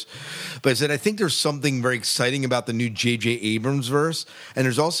course. But he said, I think there's something very exciting about the new J.J. Abrams verse. And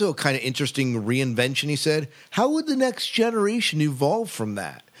there's also a kind of interesting reinvention, he said. How would the next generation evolve from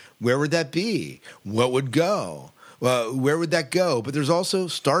that? Where would that be? What would go? Where would that go? But there's also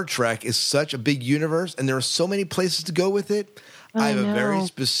Star Trek is such a big universe, and there are so many places to go with it. I have a very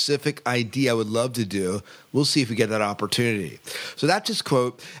specific idea I would love to do. We'll see if we get that opportunity. So that's his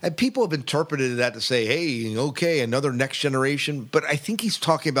quote. And people have interpreted that to say, hey, okay, another next generation. But I think he's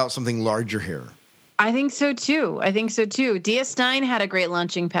talking about something larger here. I think so too. DS9 had a great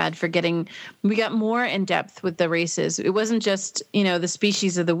launching pad for we got more in depth with the races. It wasn't just, the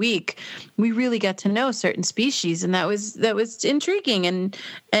species of the week. We really got to know certain species, and that was intriguing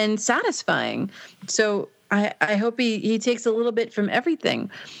and satisfying. So I hope he takes a little bit from everything.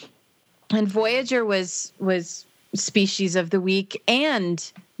 And Voyager was species of the week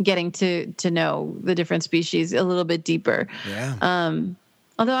and getting to know the different species a little bit deeper. Yeah.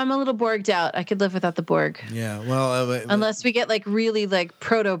 Although I'm a little Borged out. I could live without the Borg. Yeah, well... unless we get, really,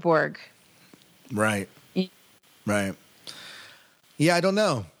 proto-Borg. Right. Right. Yeah, I don't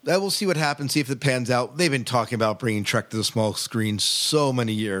know. We'll see what happens, see if it pans out. They've been talking about bringing Trek to the small screen so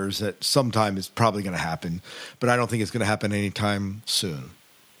many years that sometime it's probably going to happen. But I don't think it's going to happen anytime soon.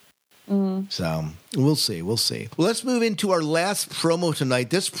 So we'll see. Well, let's move into our last promo tonight.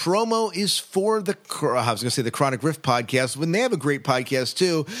 This promo is for the Chronic Rift podcast, when they have a great podcast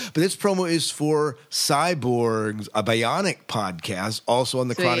too. But this promo is for Cyborgs, a Bionic podcast, also on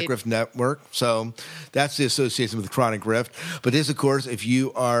the Chronic Rift network. So that's the association with the Chronic Rift. But this, of course, if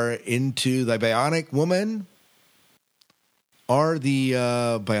you are into the Bionic Woman or the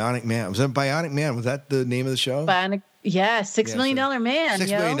Bionic Man. Was that Bionic Man? Was that the name of the show? Bionic. Yeah, $6 million man.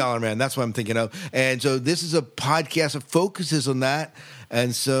 $6 million man. That's what I'm thinking of. And so this is a podcast that focuses on that.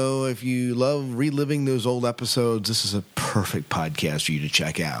 And so if you love reliving those old episodes, this is a perfect podcast for you to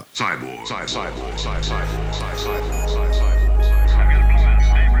check out. Cyborg.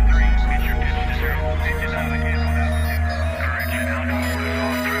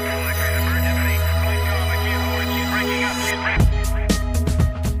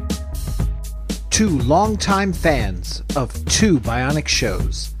 Two longtime fans of two Bionic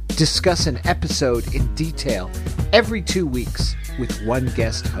shows discuss an episode in detail every 2 weeks with one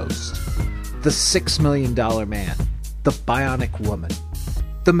guest host. The $6 Million Man, the Bionic Woman,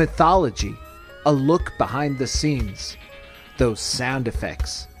 the mythology, a look behind the scenes, those sound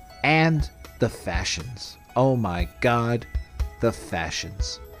effects, and the fashions. Oh my God, the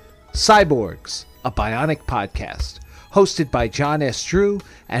fashions. Cyborgs, a Bionic podcast, hosted by John S. Drew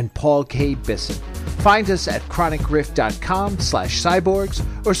and Paul K. Bisson. Find us at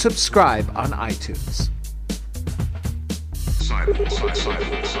chronicrift.com/cyborgs or subscribe on iTunes.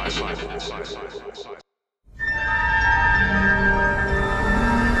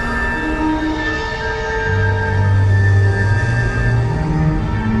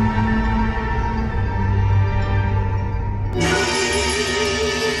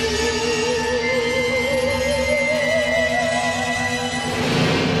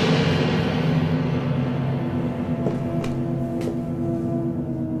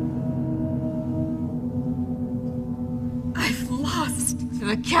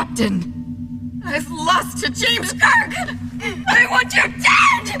 Captain, I've lost to James Kirk. I want you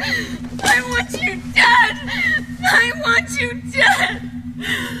dead. I want you dead. I want you dead.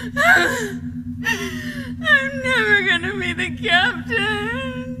 I'm never gonna be the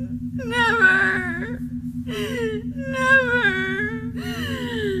captain. Never.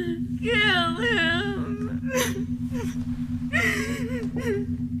 Kill him.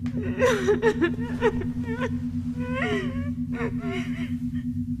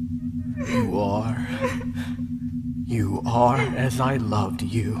 You are as I loved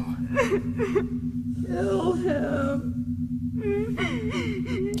you. Kill him.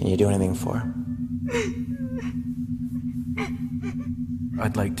 Can you do anything for her?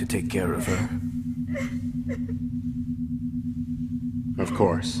 I'd like to take care of her. Of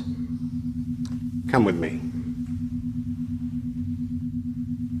course. Come with me.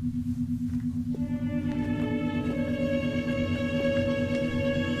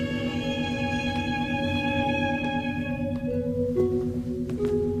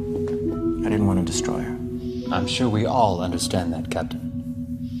 Destroy her. I'm sure we all understand that, Captain.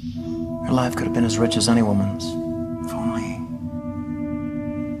 Her life could have been as rich as any woman's. If only.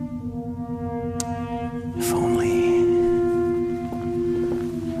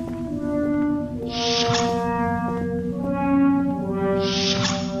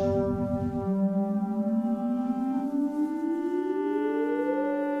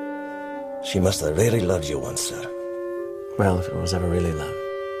 She must have really loved you once, sir. Well, if it was ever really love.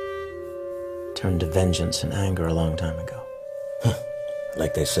 Turned to vengeance and anger a long time ago.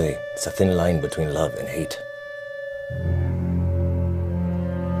 Like they say, it's a thin line between love and hate.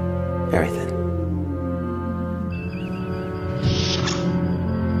 Very thin.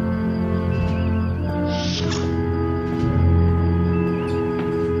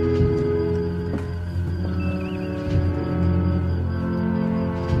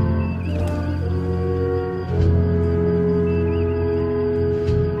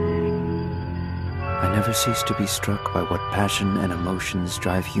 Cease to be struck by what passion and emotions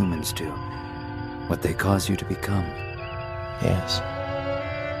drive humans to, what they cause you to become. Yes.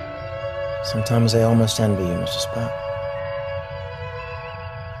 Sometimes I almost envy you, Mr. Spock.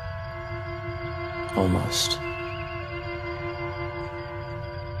 Almost.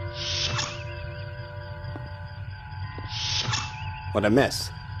 What a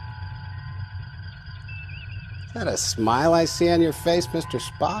mess. Is that a smile I see on your face, Mr.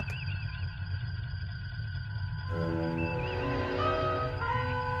 Spock?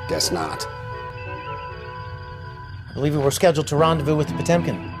 Guess not. I believe we were scheduled to rendezvous with the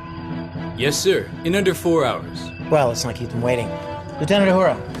Potemkin. Yes, sir. In under 4 hours. Well, let's not keep them waiting. Lieutenant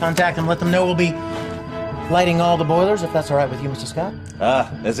Uhura, contact them. Let them know we'll be Lighting all the boilers, if that's all right with you, Mr. Scott.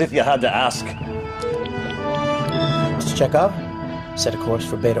 As if you had to ask. Mr. Chekhov, set a course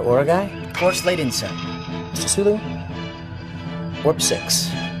for Beta Origai. Course laid in, sir. Mr. Sulu, warp 6.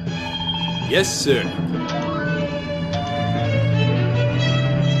 Yes, sir.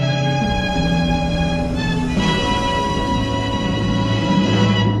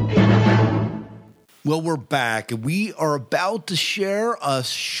 Well, we're back. We are about to share a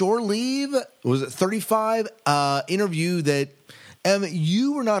shore leave, was it 35, interview that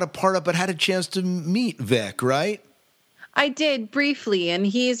you were not a part of, but had a chance to meet Vic, right? I did briefly, and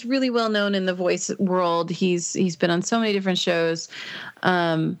he's really well known in the voice world. He's been on so many different shows.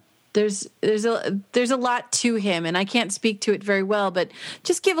 There's a lot to him, and I can't speak to it very well, but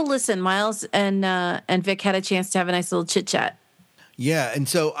just give a listen. Miles and Vic had a chance to have a nice little chit chat. Yeah, and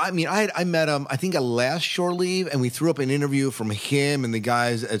so, I mean, I met him, I think, at last shore leave, and we threw up an interview from him and the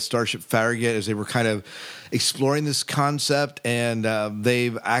guys at Starship Farragut as they were kind of exploring this concept, and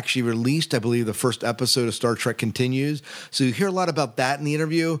they've actually released, I believe, the first episode of Star Trek Continues. So you hear a lot about that in the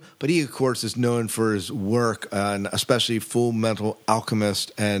interview, but he, of course, is known for his work on especially Full Metal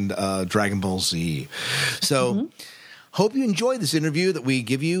Alchemist and Dragon Ball Z. So hope you enjoy this interview that we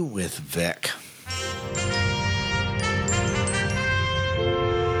give you with Vic.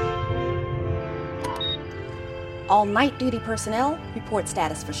 All night duty personnel, report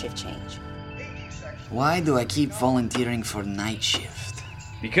status for shift change. Why do I keep volunteering for night shift?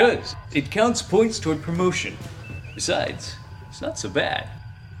 Because it counts points toward promotion. Besides, it's not so bad.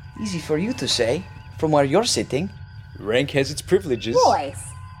 Easy for you to say, from where you're sitting. Rank has its privileges.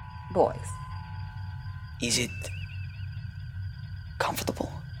 Boys. Is it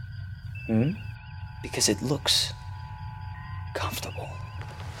comfortable? Because it looks comfortable.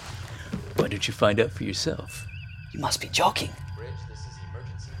 Why don't you find out for yourself? You must be joking.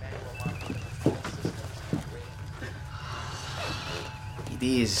 It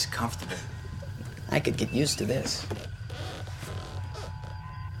is comfortable. I could get used to this.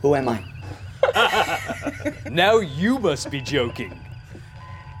 Who am I? Now you must be joking.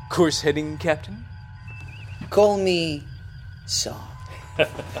 Course heading, Captain? Call me Saw.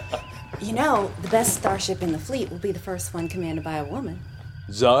 You know, the best starship in the fleet will be the first one commanded by a woman.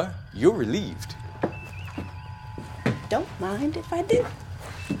 Czar, you're relieved. Don't mind if I do.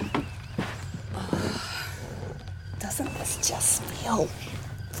 Doesn't this just feel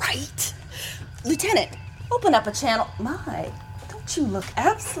right? Lieutenant, open up a channel. My, don't you look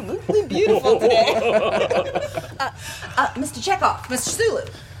absolutely beautiful today? Mr. Chekhov, Mr. Sulu,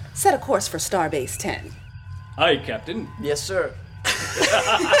 set a course for Starbase 10. Aye, Captain. Yes, sir.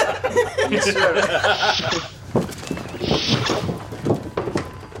 Yes, sir.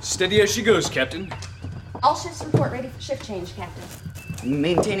 Steady as she goes, Captain. All shifts report ready for shift change, Captain.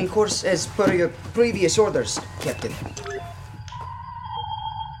 Maintaining course as per your previous orders, Captain.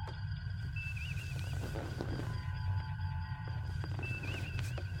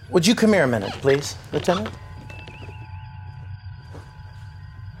 Would you come here a minute, please, Lieutenant?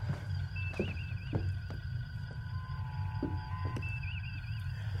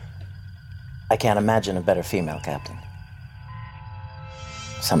 I can't imagine a better female captain.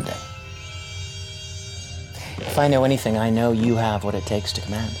 Someday. If I know anything, I know you have what it takes to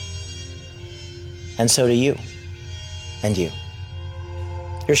command. And so do you. And you.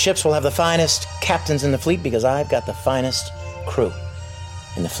 Your ships will have the finest captains in the fleet because I've got the finest crew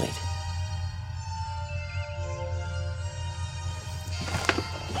in the fleet.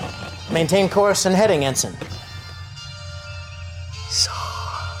 Maintain course and heading, Ensign.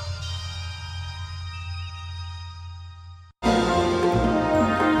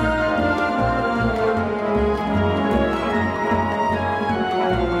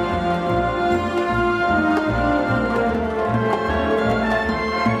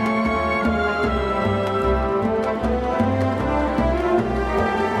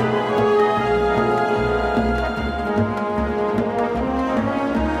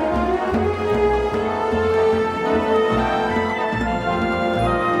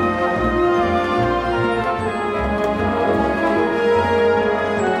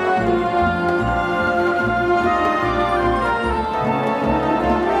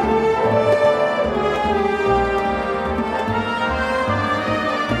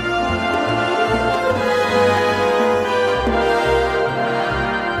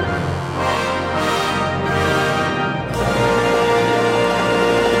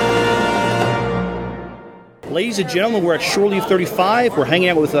 Ladies and gentlemen, we're at Shore Leave 35. We're hanging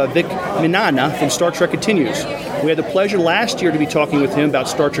out with Vic Mignogna from Star Trek Continues. We had the pleasure last year to be talking with him about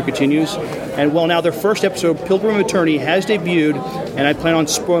Star Trek Continues, and well, now their first episode, Pilgrim of Eternity, has debuted, and I plan on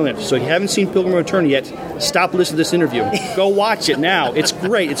spoiling it. So if you haven't seen Pilgrim of Eternity yet, stop listening to this interview. Go watch it now. It's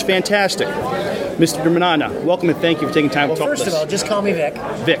great. It's fantastic. Mr. Mignogna, welcome and thank you for taking time to talk to us. First of all, just call me Vic.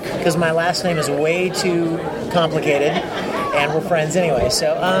 Vic. Because my last name is way too complicated, and we're friends anyway.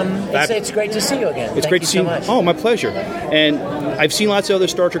 So it's great to see you again. It's great to see you. So much. Oh, my pleasure. And I've seen lots of other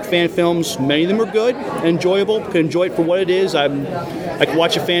Star Trek fan films. Many of them are good and enjoyable. Can enjoy it for what it is. I can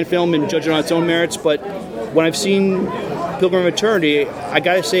watch a fan film and judge it on its own merits, but when I've seen Pilgrim of Eternity, I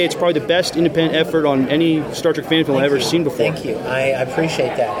gotta say it's probably the best independent effort on any Star Trek fan film I've ever seen before. Thank you. I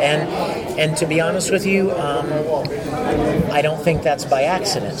appreciate that. And to be honest with you, I don't think that's by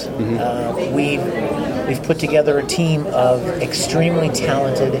accident. Mm-hmm. We've put together a team of extremely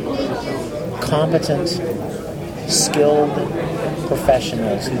talented, competent, skilled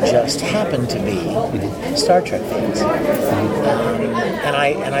professionals who just happen to be Star Trek fans. And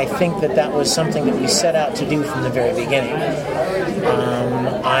I think that was something that we set out to do from the very beginning.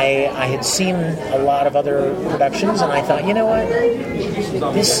 I had seen a lot of other productions, and I thought, you know what,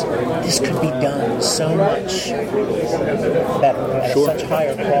 this could be done so much better at such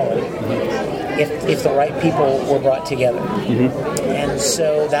higher quality if the right people were brought together. Mm-hmm. And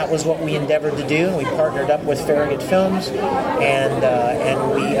so that was what we endeavored to do. We partnered up with Farragut Films, and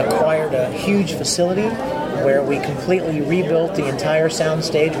we acquired a huge facility where we completely rebuilt the entire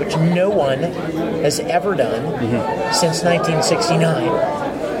soundstage, which no one has ever done since 1969.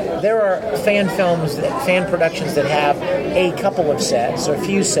 There are fan productions that have a couple of sets or a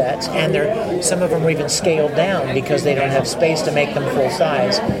few sets, and some of them are even scaled down because they don't have space to make them full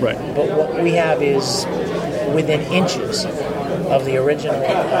size. Right. But what we have is within inches of the original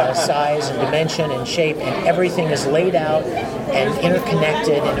size and dimension and shape, and everything is laid out and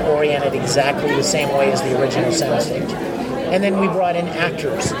interconnected and oriented exactly the same way as the original soundstage. And then we brought in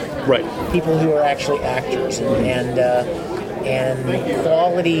actors, right? People who are actually actors and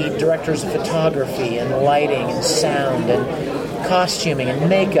quality directors of photography and lighting and sound and costuming and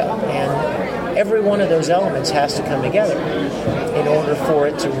makeup, and every one of those elements has to come together in order for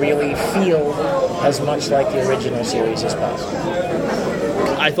it to really feel as much like the original series as possible.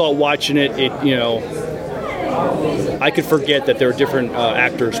 I thought watching it, I could forget that there are different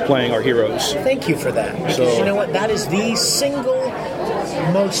actors playing our heroes. Thank you for that. Because you know what? That is the single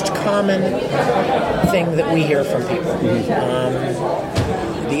most common thing that we hear from people.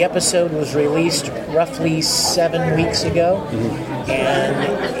 The episode was released roughly 7 weeks ago,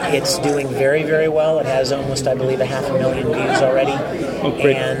 and it's doing very, very well. It has almost, I believe, 500,000 views already. Oh,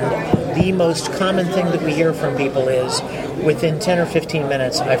 great. And the most common thing that we hear from people is, within 10 or 15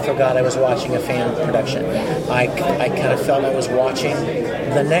 minutes, I forgot I was watching a fan production. I kind of felt I was watching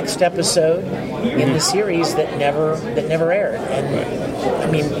the next episode in the series that never aired. And,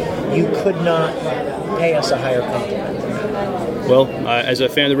 I mean, you could not pay us a higher compliment. Well, as a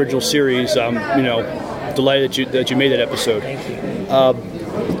fan of the original series, I'm, delighted that you made that episode. Thank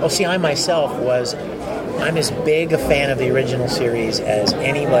you. See, I myself I'm as big a fan of the original series as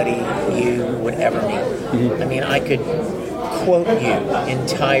anybody you would ever meet. Mm-hmm. I mean, I could quote you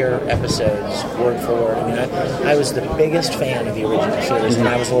entire episodes word for word. I mean, I was the biggest fan of the original series when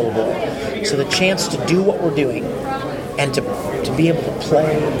I was a little boy. So the chance to do what we're doing and to be able to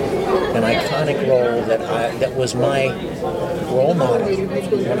play an iconic role that was my role model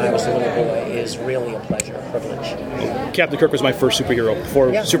when I was a little boy is really a pleasure, a privilege. Captain Kirk was my first superhero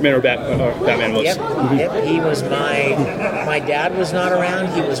before Superman or Batman was. Yep, yep. He was my dad was not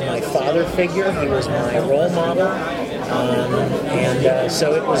around. He was my father figure. He was my role model.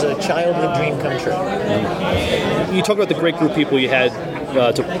 So it was a childhood dream come true. You talk about the great group of people you had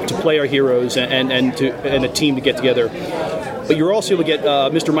to play our heroes and a team to get together. But you were also able to get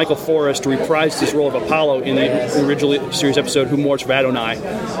Mr. Michael Forrest to reprise his role of Apollo in the original series episode Who Mourns for Adonai.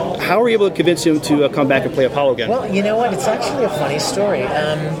 How were you able to convince him to come back and play Apollo again? Well, you know what? It's actually a funny story.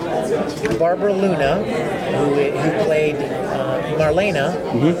 Barbara Luna, who played Marlena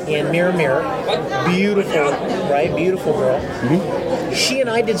in Mirror Mirror, beautiful, right? Beautiful girl. Mm-hmm. She and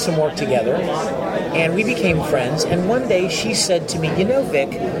I did some work together, and we became friends. And one day she said to me,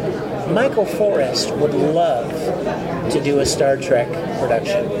 Vic, Michael Forrest would love to do a Star Trek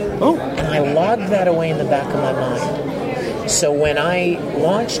production. Oh. And I logged that away in the back of my mind. So when I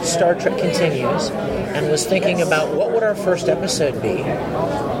launched Star Trek Continues and was thinking about what would our first episode be,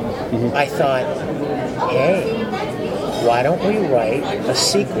 I thought, hey, why don't we write a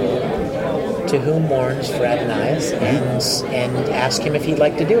sequel to Who Mourns for Adonai and ask him if he'd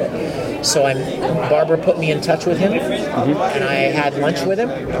like to do it. So Barbara put me in touch with him, and I had lunch with him,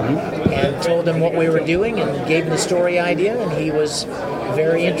 and told him what we were doing and gave him the story idea, and he was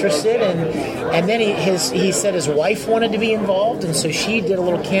very interested. And then he said his wife wanted to be involved, and so she did a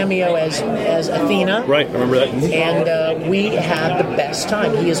little cameo as Athena. Right, I remember that. And we had the best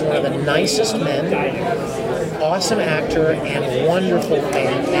time. He is one of the nicest men, awesome actor, and wonderful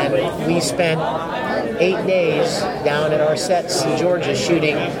fan. And we spent 8 days down at our sets in Georgia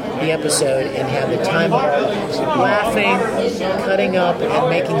shooting the episode and had the time of our lives, laughing, cutting up, and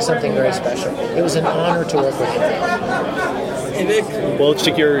making something very special. It was an honor to work with him. Well, let's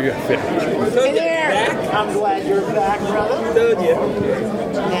take your Hey there! I'm glad you're back, brother.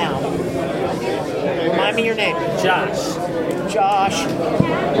 Now, remind me your name. Josh. Josh.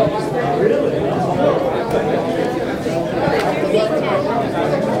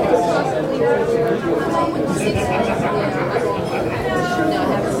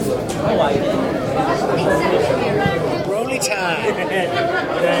 Rolly time.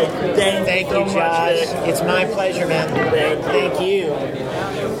 Thank you, Josh. It's my pleasure, man. Thank you.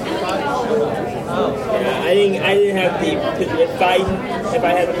 I didn't have the if I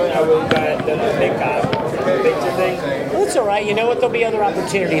had the money, I would have got the big picture thing. Well, it's all right. You know what? There'll be other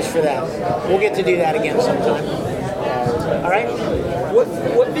opportunities for that. We'll get to do that again sometime. All right.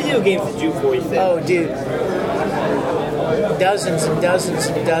 What video games did you voice in? Oh, dude. Dozens and dozens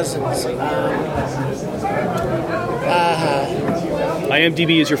and dozens.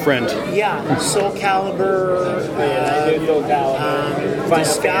 IMDb is your friend. Yeah, Soul Calibur,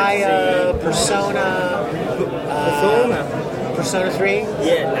 Disgaea, Persona, Persona 3,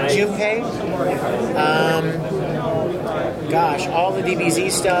 yeah, nice. Junpei, gosh, all the DBZ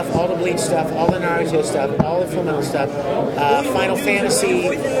stuff, all the Bleach stuff, all the Naruto stuff, all the Fullmetal stuff, Final Fantasy,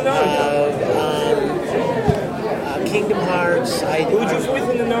 Kingdom Hearts. Who'd you voice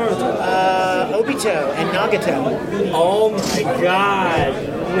in the Naruto? Obito and Nagato. Oh my god.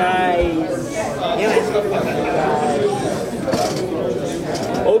 Nice. Yeah.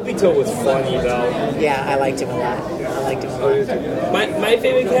 Obito was funny though. Yeah, I liked him a lot. My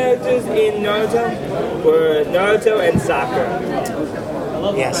favorite characters in Naruto were Naruto and Sakura.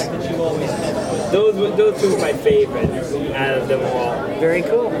 Yes. Those two were my favorites out of them all. Very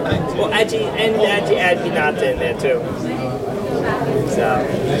cool. Well, actually add Hinata in there too. So,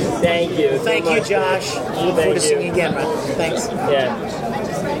 thank you. Thank you, Josh. Look forward to seeing you again, man. Thanks. Yeah.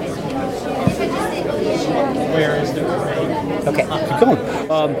 Where is the Okay. Keep going.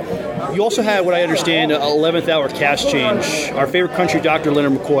 You also had, what I understand, 11th hour cast change. Our favorite country doctor,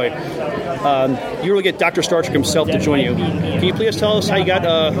 Leonard McCoy. You really get Dr. Star Trek himself to join you. Can you please tell us how you got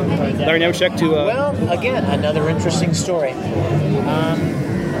Larry Nemeczek to... Well, again, another interesting story.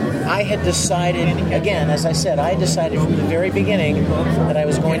 I had decided, again, as I said, I had decided from the very beginning that I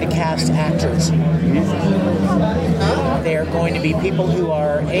was going to cast actors. They are going to be people who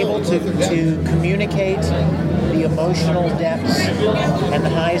are able to communicate the emotional depths and the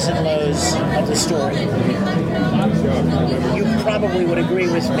highs and lows of the story. You probably would agree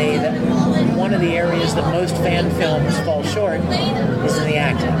with me that one of the areas that most fan films fall short is in the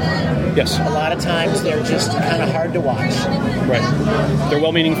acting. Yes. A lot of times they're just kind of hard to watch. Right. They're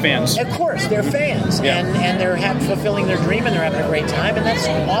well-meaning fans. Of course, they're fans, Yeah. and they're fulfilling their dream, and they're having a great time, and that's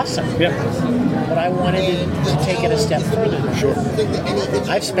awesome. Yeah. But I wanted to take it a step further. Sure.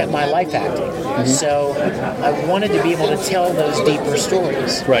 I've spent my life acting, so I wanted to be able to tell those deeper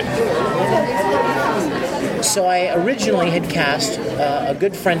stories. Right. So I originally had cast a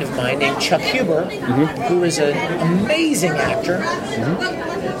good friend of mine named Chuck Huber, who is an amazing actor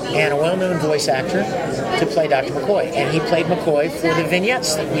and a well-known voice actor, to play Dr. McCoy. And he played McCoy for the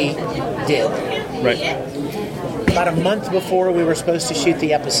vignettes that we did. Right. About a month before we were supposed to shoot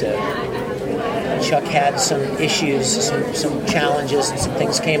the episode, Chuck had some issues, some challenges, and some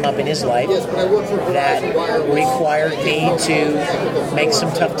things came up in his life that required me to make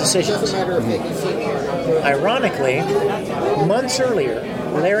some tough decisions. Ironically, months earlier,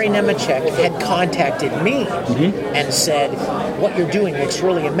 Larry Nemeczek had contacted me and said, "What you're doing looks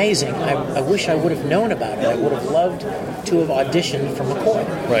really amazing. I wish I would have known about it. I would have loved to have auditioned for McCoy."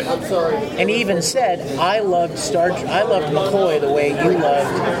 Right. And he even said, I loved McCoy the way you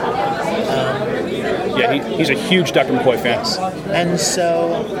loved. Yeah, he's a huge Dr. McCoy fan. And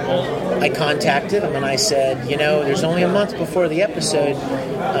so I contacted him and I said, there's only a month before the episode,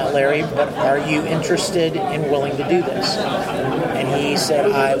 Larry, but are you interested and willing to do this? And he said,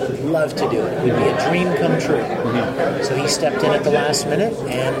 I would love to do it. It would be a dream come true. So he stepped in at the last minute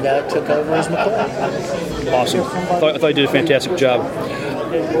and took over as McCoy. Awesome. I thought you did a fantastic job.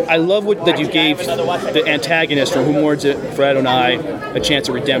 I love that you gave the antagonist from Who Mourns It for Adonai a chance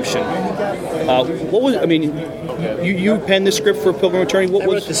at redemption. you penned the script for Pilgrim Returning. What I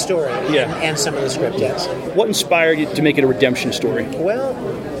wrote the story and some of the script, yes. What inspired you to make it a redemption story? Well,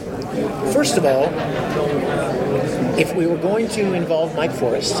 first of all, if we were going to involve Mike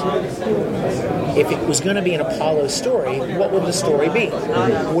Forrest, if it was going to be an Apollo story, what would the story be?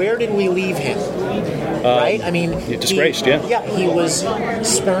 Where did we leave him? Right? I mean, disgraced, he was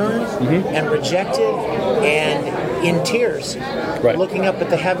spurned and rejected and in tears, looking up at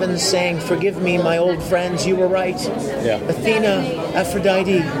the heavens saying, "Forgive me, my old friends, you were right. Athena,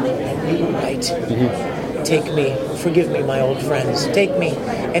 Aphrodite, you were right. Take me, forgive me, my old friends, take me."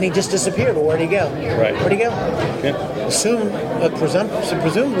 And he just disappeared. Well, where'd he go? Where'd he go?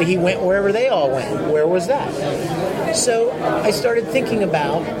 Presumably he went wherever they all went. Where was that? So I started thinking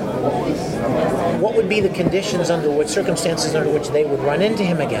about what would be the circumstances under which they would run into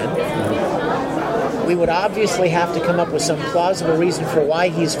him again. We would obviously have to come up with some plausible reason for why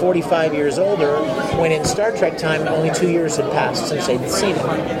he's 45 years older, when in Star Trek time only 2 years had passed since they'd seen him,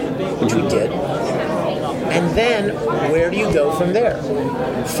 which we did. And then, where do you go from there?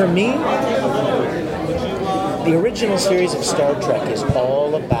 For me, the original series of Star Trek is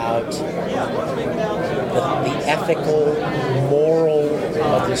all about the ethical, moral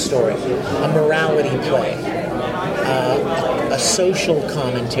of the story, a morality play, a social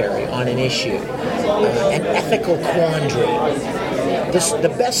commentary on an issue, an ethical quandary. The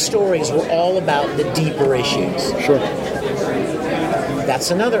best stories were all about the deeper issues. Sure.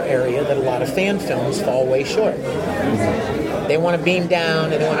 That's another area that a lot of fan films fall way short. They want to beam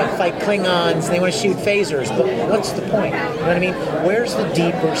down and they want to fight Klingons and they want to shoot phasers, but what's the point? You know what I mean? Where's the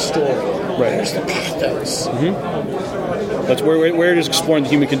deeper story? Where's the pathos? That's where it is exploring the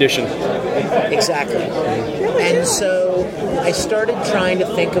human condition. Exactly. And so I started trying to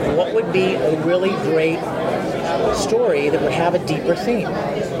think of what would be a really great story that would have a deeper theme.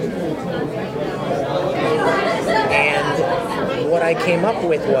 And what I came up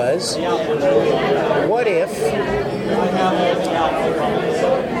with was, what if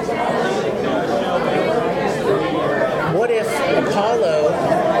Apollo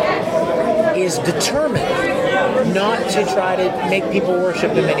is determined not to try to make people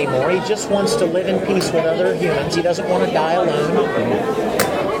worship him anymore. He just wants to live in peace with other humans. He doesn't want to die alone.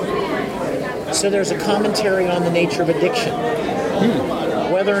 So there's a commentary on the nature of addiction.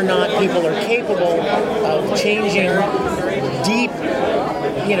 Whether or not people are capable of changing deep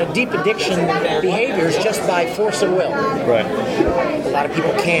addiction behaviors just by force of will. Right. A lot of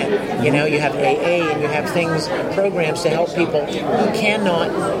people can't. You have AA and you have programs to help people who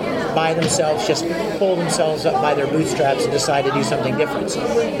cannot by themselves just pull themselves up by their bootstraps and decide to do something different.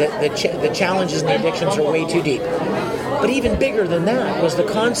 The challenges and the addictions are way too deep. But even bigger than that was the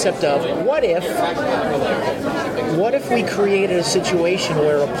concept of what if we created a situation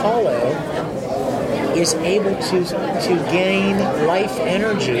where Apollo is able to gain life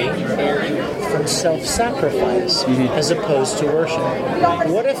energy from self-sacrifice as opposed to worship?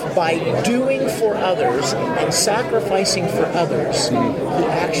 What if by doing for others and sacrificing for others, he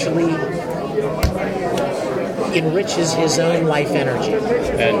actually enriches his own life energy?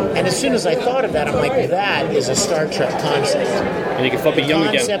 And as soon as I thought of that, I'm like, that is a Star Trek concept. And you can flip it young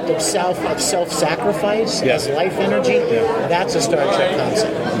again. The concept of self-sacrifice as life energy, that's a Star Trek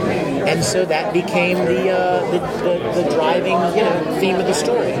concept. And so that became the driving theme of the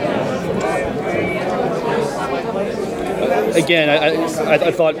story. Again,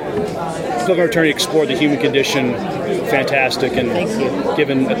 I thought Pilgrim Returning explored the human condition fantastic, and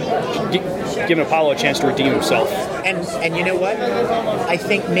given Apollo a chance to redeem himself. And you know what? I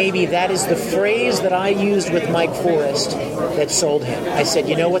think maybe that is the phrase that I used with Mike Forrest that sold him. I said,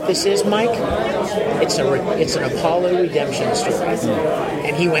 you know what this is, Mike? It's an Apollo redemption story.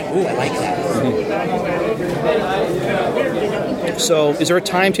 And he went, ooh, I like that. So, is there a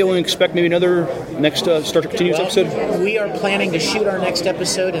timetable and expect maybe another next Star Trek Continues episode? We are planning to shoot our next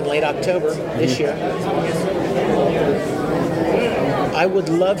episode in late October this year. I would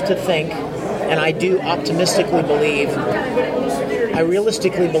love to think, and I do I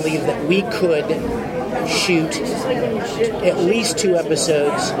realistically believe that we could shoot at least 2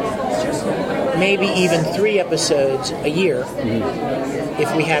 episodes, maybe even 3 episodes a year,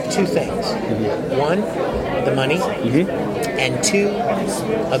 if we have 2 things. 1, the money, and 2,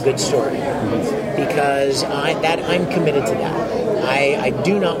 a good story. Because I'm committed to that. I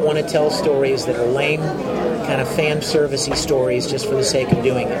do not want to tell stories that are lame, kind of fan servicey stories just for the sake of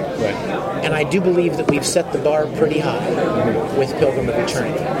doing it. Right. And I do believe that we've set the bar pretty high with Pilgrim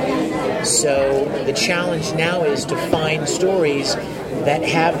Returning. So the challenge now is to find stories that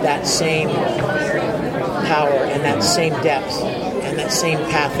have that same power and that same depth and that same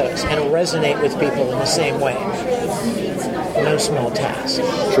pathos and resonate with people in the same way. No small task.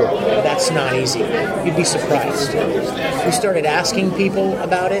 Sure. That's not easy. You'd be surprised. We started asking people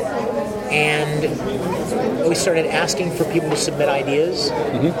about it, and we started asking for people to submit ideas,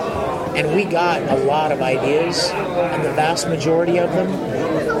 and we got a lot of ideas, and the vast majority of them,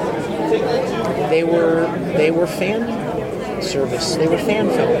 they were fan service. They were fan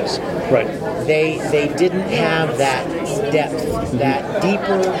films. Right. They didn't have that depth, that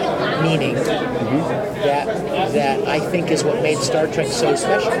deeper meaning that I think is what made Star Trek so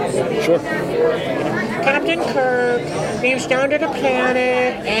special. Sure. Captain Kirk beams down to the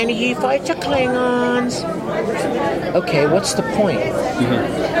planet and he fights the Klingons. Okay, what's the point?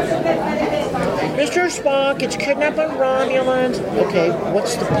 Mr. Spock gets kidnapped by Romulans. Okay,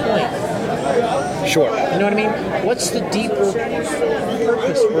 what's the point? Sure. You know what I mean? What's the deeper purpose?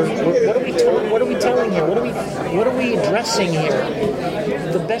 What are we telling here? What are we addressing here?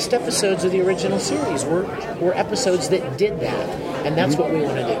 The best episodes of the original series were episodes that did that, and that's what we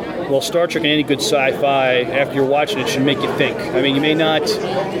want to do. Well, Star Trek and any good sci-fi, after you're watching it, should make you think. I mean, you may not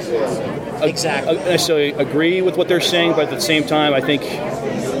exactly necessarily agree with what they're saying, but at the same time, I think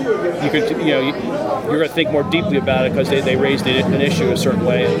you could, you're going to think more deeply about it because they raised an issue a certain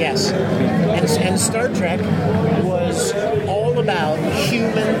way. Yes, and Star Trek was all about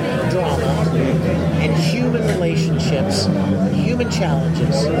human drama and human relationships, human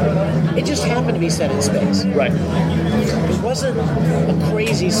challenges. It just happened to be set in space. Right. It wasn't a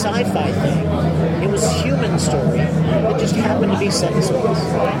crazy sci-fi thing. It was a human story that just happened to be set in space.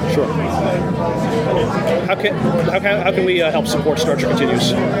 Sure. How can we help support Star Trek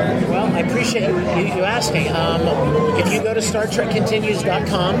Continues? Well, I appreciate you asking. If you go to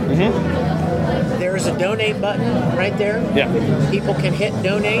StarTrekContinues.com, there's a donate button right there. Yeah. People can hit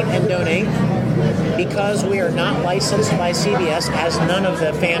donate and donate. Because we are not licensed by CBS, as none of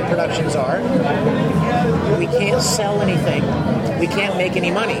the fan productions are, we can't sell anything. We can't make any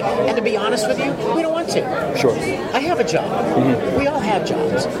money. And to be honest with you, we don't want to. Sure. I have a job. We all have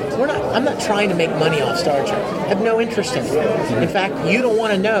jobs. I'm not trying to make money off Star Trek. I have no interest in it. In fact, you don't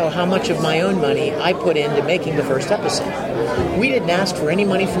want to know how much of my own money I put into making the first episode. We didn't ask for any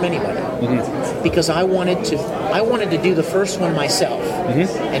money from anybody because I wanted to do the first one myself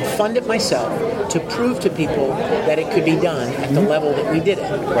and fund it myself to prove to people that it could be done at the level that we did it.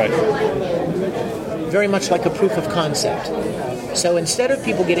 Right. Very much like a proof of concept. So instead of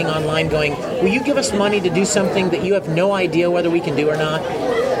people getting online going, will you give us money to do something that you have no idea whether we can do or not?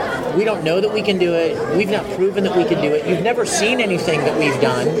 We don't know that we can do it. We've not proven that we can do it. You've never seen anything that we've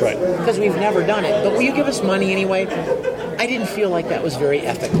done because we've never done it. But will you give us money anyway? I didn't feel like that was very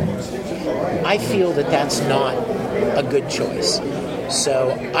ethical. I feel that that's not a good choice.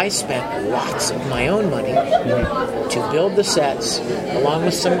 So I spent lots of my own money to build the sets, along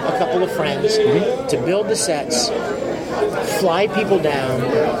with a couple of friends, to build the sets, fly people down,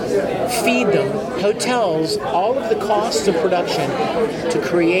 feed them, hotels, all of the costs of production to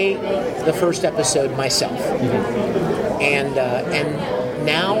create the first episode myself. And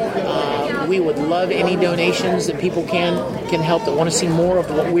now we would love any donations that people can help that want to see more of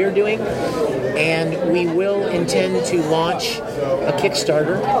what we're doing. And we will intend to launch a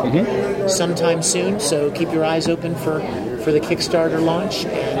Kickstarter sometime soon. So keep your eyes open for the Kickstarter launch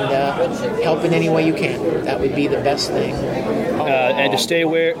and help in any way you can. That would be the best thing. And to stay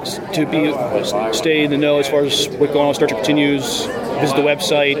aware, stay in the know as far as what's going on. Star Trek Continues. Visit the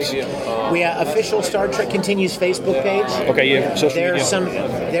website. We have official Star Trek Continues Facebook page. Okay, yeah. Social media.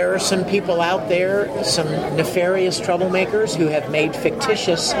 There are some people out there, some nefarious troublemakers who have made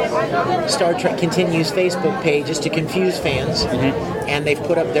fictitious Star Trek Continues Facebook pages to confuse fans, and they've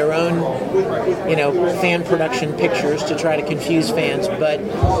put up their own, fan production pictures to try to confuse fans. But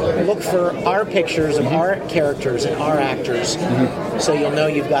look for our pictures of our characters and our actors, so you'll know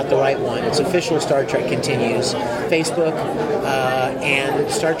you've got the right one. It's official Star Trek Continues Facebook and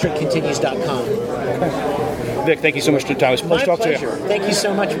StarTrekContinues.com. Okay. Vic, thank you so much for the time. It was a pleasure to talk to you. Thank you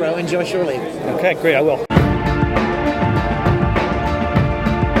so much, bro. Enjoy shore leave. Okay, great. I will.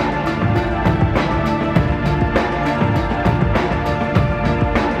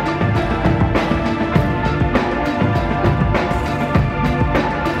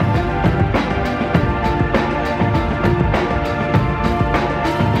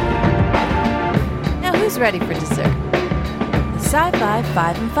 Now who's ready for dessert? The Sci-Fi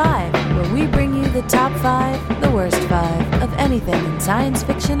 5 and 5, where we bring you the top 5, the worst 5 of anything in science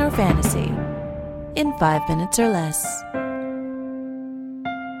fiction or fantasy, in 5 minutes or less.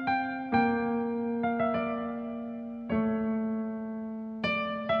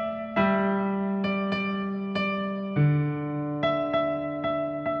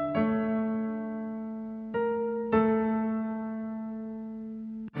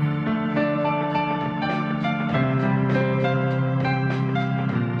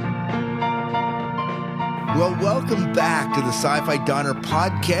 Well, welcome back to the Sci-Fi Diner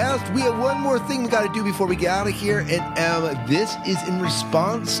podcast. We have one more thing we got to do before we get out of here, and this is in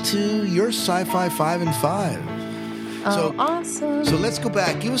response to your Sci-Fi 5 and 5. Oh, awesome. So let's go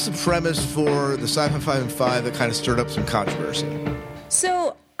back. Give us the premise for the Sci-Fi 5 and 5 that kind of stirred up some controversy.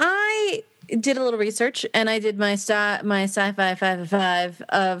 So I did a little research, and I did my Sci-Fi 5 and 5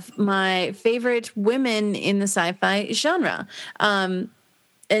 of my favorite women in the sci-fi genre.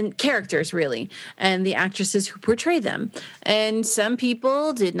 And characters, really, and the actresses who portray them. And some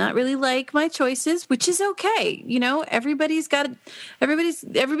people did not really like my choices, which is okay. You know, everybody's nerd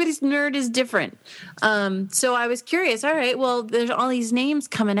is different. So I was curious. All right, well, there's all these names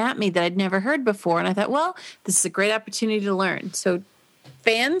coming at me that I'd never heard before, and I thought, well, this is a great opportunity to learn. So,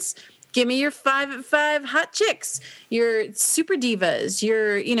 fans, give me your 5 at 5 hot chicks, your super divas,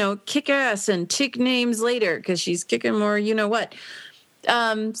 your kick ass and tick names later because she's kicking more. You know what?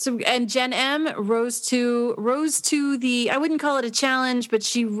 And Jen M rose to the, I wouldn't call it a challenge, but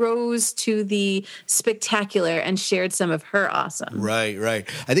she rose to the spectacular and shared some of her awesome. Right.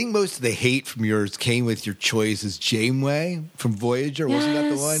 I think most of the hate from yours came with your choice as Janeway from Voyager. Yes. Wasn't that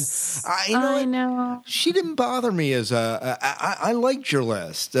the one? I know. She didn't bother me as I liked your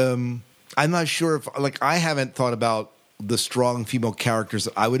list. I'm not sure if, I haven't thought about the strong female characters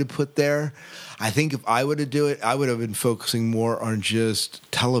that I would have put there. I think if I were to do it, I would have been focusing more on just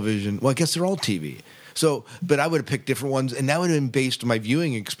television. Well, I guess they're all TV. So, but I would have picked different ones, and that would have been based on my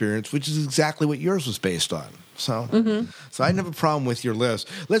viewing experience, which is exactly what yours was based on. So, So I didn't have a problem with your list.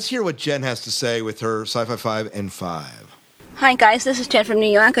 Let's hear what Jen has to say with her Sci-Fi 5 and 5. Hi, guys. This is Jen from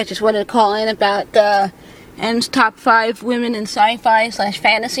New York. I just wanted to call in about M's top 5 women in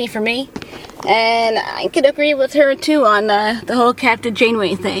sci-fi/fantasy for me. And I could agree with her, too, on the whole Captain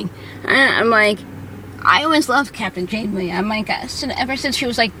Janeway thing. I always loved Captain Janeway. Ever since she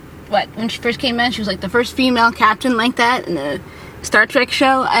was when she first came out, she was the first female captain like that in the Star Trek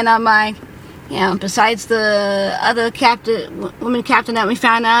show. And I'm besides the other woman captain that we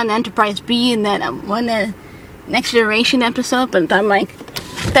found out in Enterprise B and that one Next Generation episode, but I'm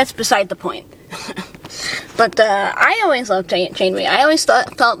that's beside the point. But I always loved Janeway. I always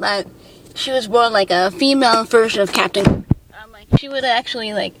felt that she was more like a female version of Captain. She would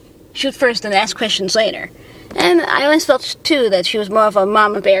actually shoot first and ask questions later. And I always felt too that she was more of a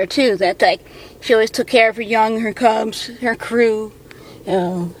mama bear too. That she always took care of her young, her cubs, her crew.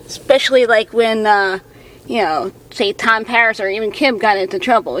 Especially when say Tom Paris or even Kim got into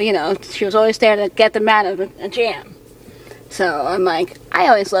trouble. She was always there to get them out of a jam. So I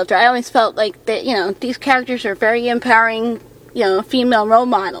always loved her. I always felt that these characters are very empowering, female role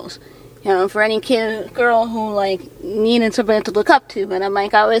models. For any girl who needed somebody to look up to. And I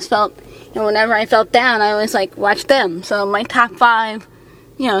always felt, whenever I felt down, I always watched them. So my top 5,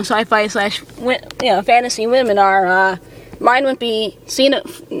 sci-fi/fantasy women are, mine would be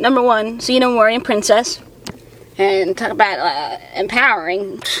number 1, Xena Warrior Princess, and talk about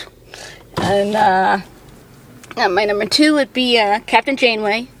empowering. And my number 2 would be Captain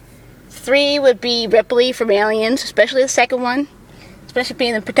Janeway. 3 would be Ripley from Aliens, especially the second one. Especially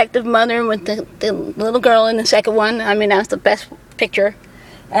being the protective mother with the little girl in the second one. That was the best picture.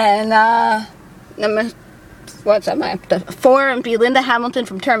 And number 4 would be Linda Hamilton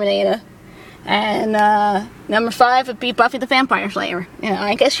from Terminator. And number 5 would be Buffy the Vampire Slayer.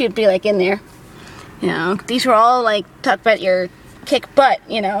 I guess she'd be in there. These were all talk about your kick butt.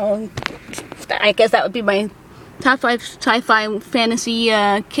 I guess that would be my top 5 sci-fi fantasy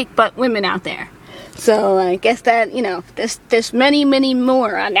kick butt women out there. So I guess that, there's many, many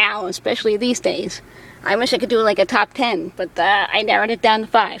more now, especially these days. I wish I could do a top 10, but I narrowed it down to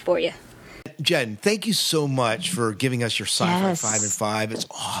 5 for you. Jen, thank you so much for giving us your Sci-Fi 5 and 5. It's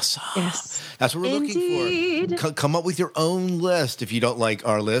awesome. Yes. That's what we're looking for. Come up with your own list if you don't like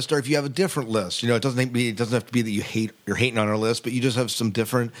our list, or if you have a different list. It doesn't have to be that you're hating on our list, but you just have some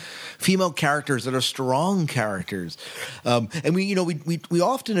different female characters that are strong characters. And we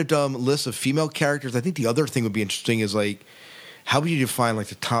often have done lists of female characters. I think the other thing would be interesting is how would you define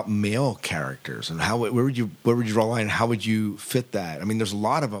the top male characters, and where would you draw a line? How would you fit that? There's a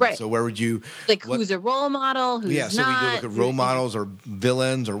lot of them. Right. So where would you who's a role model? Who's not? So we do look at role models or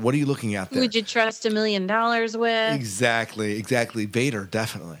villains, or what are you looking at there? Who would you trust $1 million with? Exactly. Vader,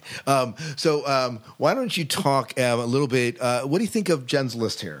 definitely. Why don't you talk a little bit? What do you think of Jen's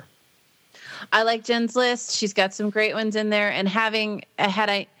list here? I like Jen's list. She's got some great ones in there. And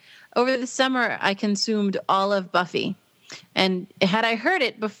over the summer, I consumed all of Buffy. And had I heard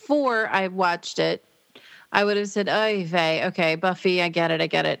it before I watched it, I would have said, "Oh, okay, Buffy, I get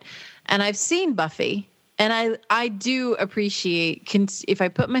it." And I've seen Buffy, And I do appreciate, if I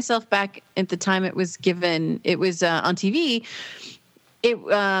put myself back at the time it was given, it was on TV,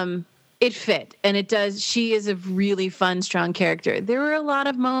 it fit, and it does. She is a really fun, strong character. There were a lot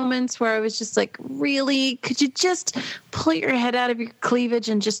of moments where I was just like, really? Could you just pull your head out of your cleavage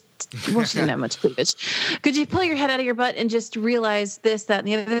and just, well, she didn't have much cleavage. Could you pull your head out of your butt and just realize this, that, and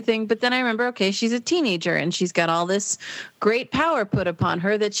the other thing? But then I remember, okay, she's a teenager, and she's got all this great power put upon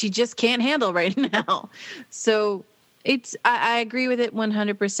her that she just can't handle right now. So I agree with it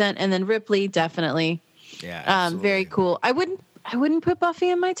 100%. And then Ripley, definitely. Yeah, very cool. I wouldn't put Buffy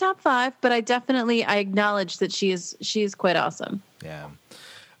in my top 5, but I acknowledge that she is quite awesome. Yeah,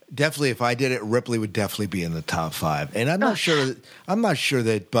 definitely. If I did it, Ripley would definitely be in the top 5. And I'm not sure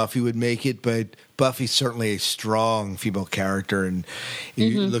that Buffy would make it, but Buffy's certainly a strong female character, and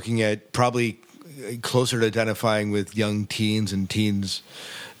you're looking at probably closer to identifying with young teens and teens.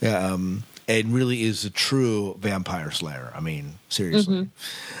 And really is a true vampire slayer. I mean, seriously,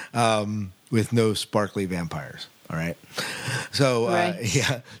 with no sparkly vampires. All right. So,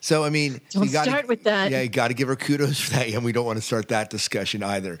 yeah. So, I mean, don't start with that. Yeah, you got to give her kudos for that. And we don't want to start that discussion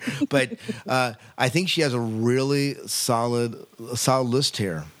either. But I think she has a really solid list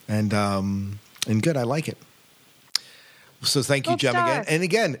here. And good. I like it. So thank you, Jem, again. And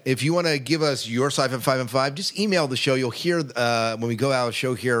again, if you want to give us your Sci-Fi 5 and 5, just email the show. You'll hear when we go out of the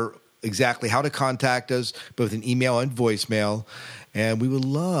show here exactly how to contact us, both in email and voicemail. And we would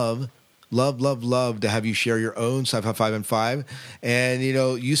love to have you share your own Sci-Fi 5 and 5. And,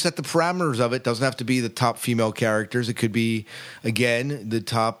 you set the parameters of it. Doesn't have to be the top female characters. It could be, again, the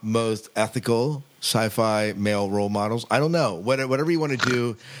top most ethical sci-fi male role models. I don't know. Whatever you want to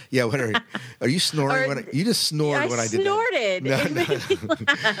do. Yeah, whatever. Are you snoring? You just snored when I did that. No. Made me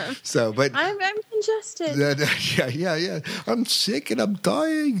laugh. So, but I'm congested. Yeah. I'm sick and I'm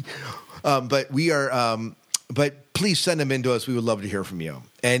dying. But we are... But please send them in to us. We would love to hear from you.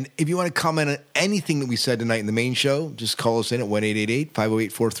 And if you want to comment on anything that we said tonight in the main show, just call us in at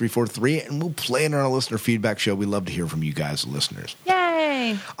 1-888-508-4343, and we'll play it on our listener feedback show. We love to hear from you guys, the listeners.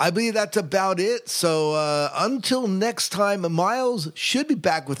 Yay! I believe that's about it. So until next time, Miles should be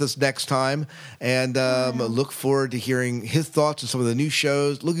back with us next time. And look forward to hearing his thoughts on some of the new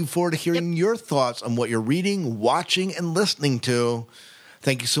shows. Looking forward to hearing your thoughts on what you're reading, watching, and listening to.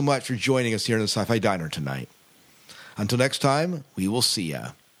 Thank you so much for joining us here in the Sci-Fi Diner tonight. Until next time, we will see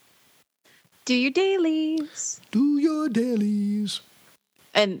ya. Do your dailies. Do your dailies.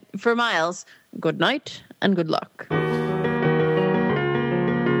 And for Miles, good night and good luck.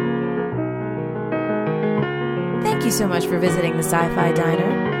 Thank you so much for visiting the Sci-Fi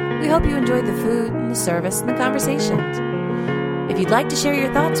Diner. We hope you enjoyed the food and the service and the conversations. If you'd like to share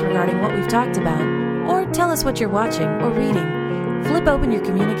your thoughts regarding what we've talked about, or tell us what you're watching or reading, flip open your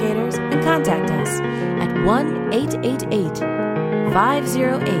communicators and contact us at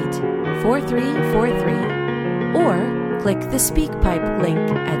 1-888-508-4343 or click the SpeakPipe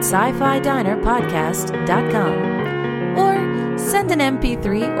link at sci-fi-dinerpodcast.com or send an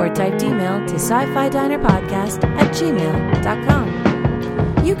MP3 or typed email to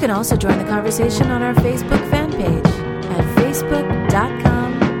sci-fi-dinerpodcast@gmail.com. You can also join the conversation on our Facebook fan page at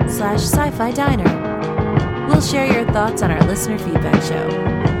facebook.com/sci-fi-diner. We'll share your thoughts on our listener feedback show.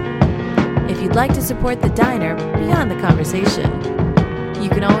 If you'd like to support the diner beyond the conversation, you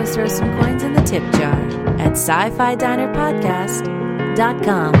can always throw some coins in the tip jar at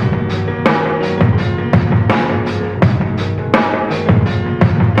sci-fi-dinerpodcast.com.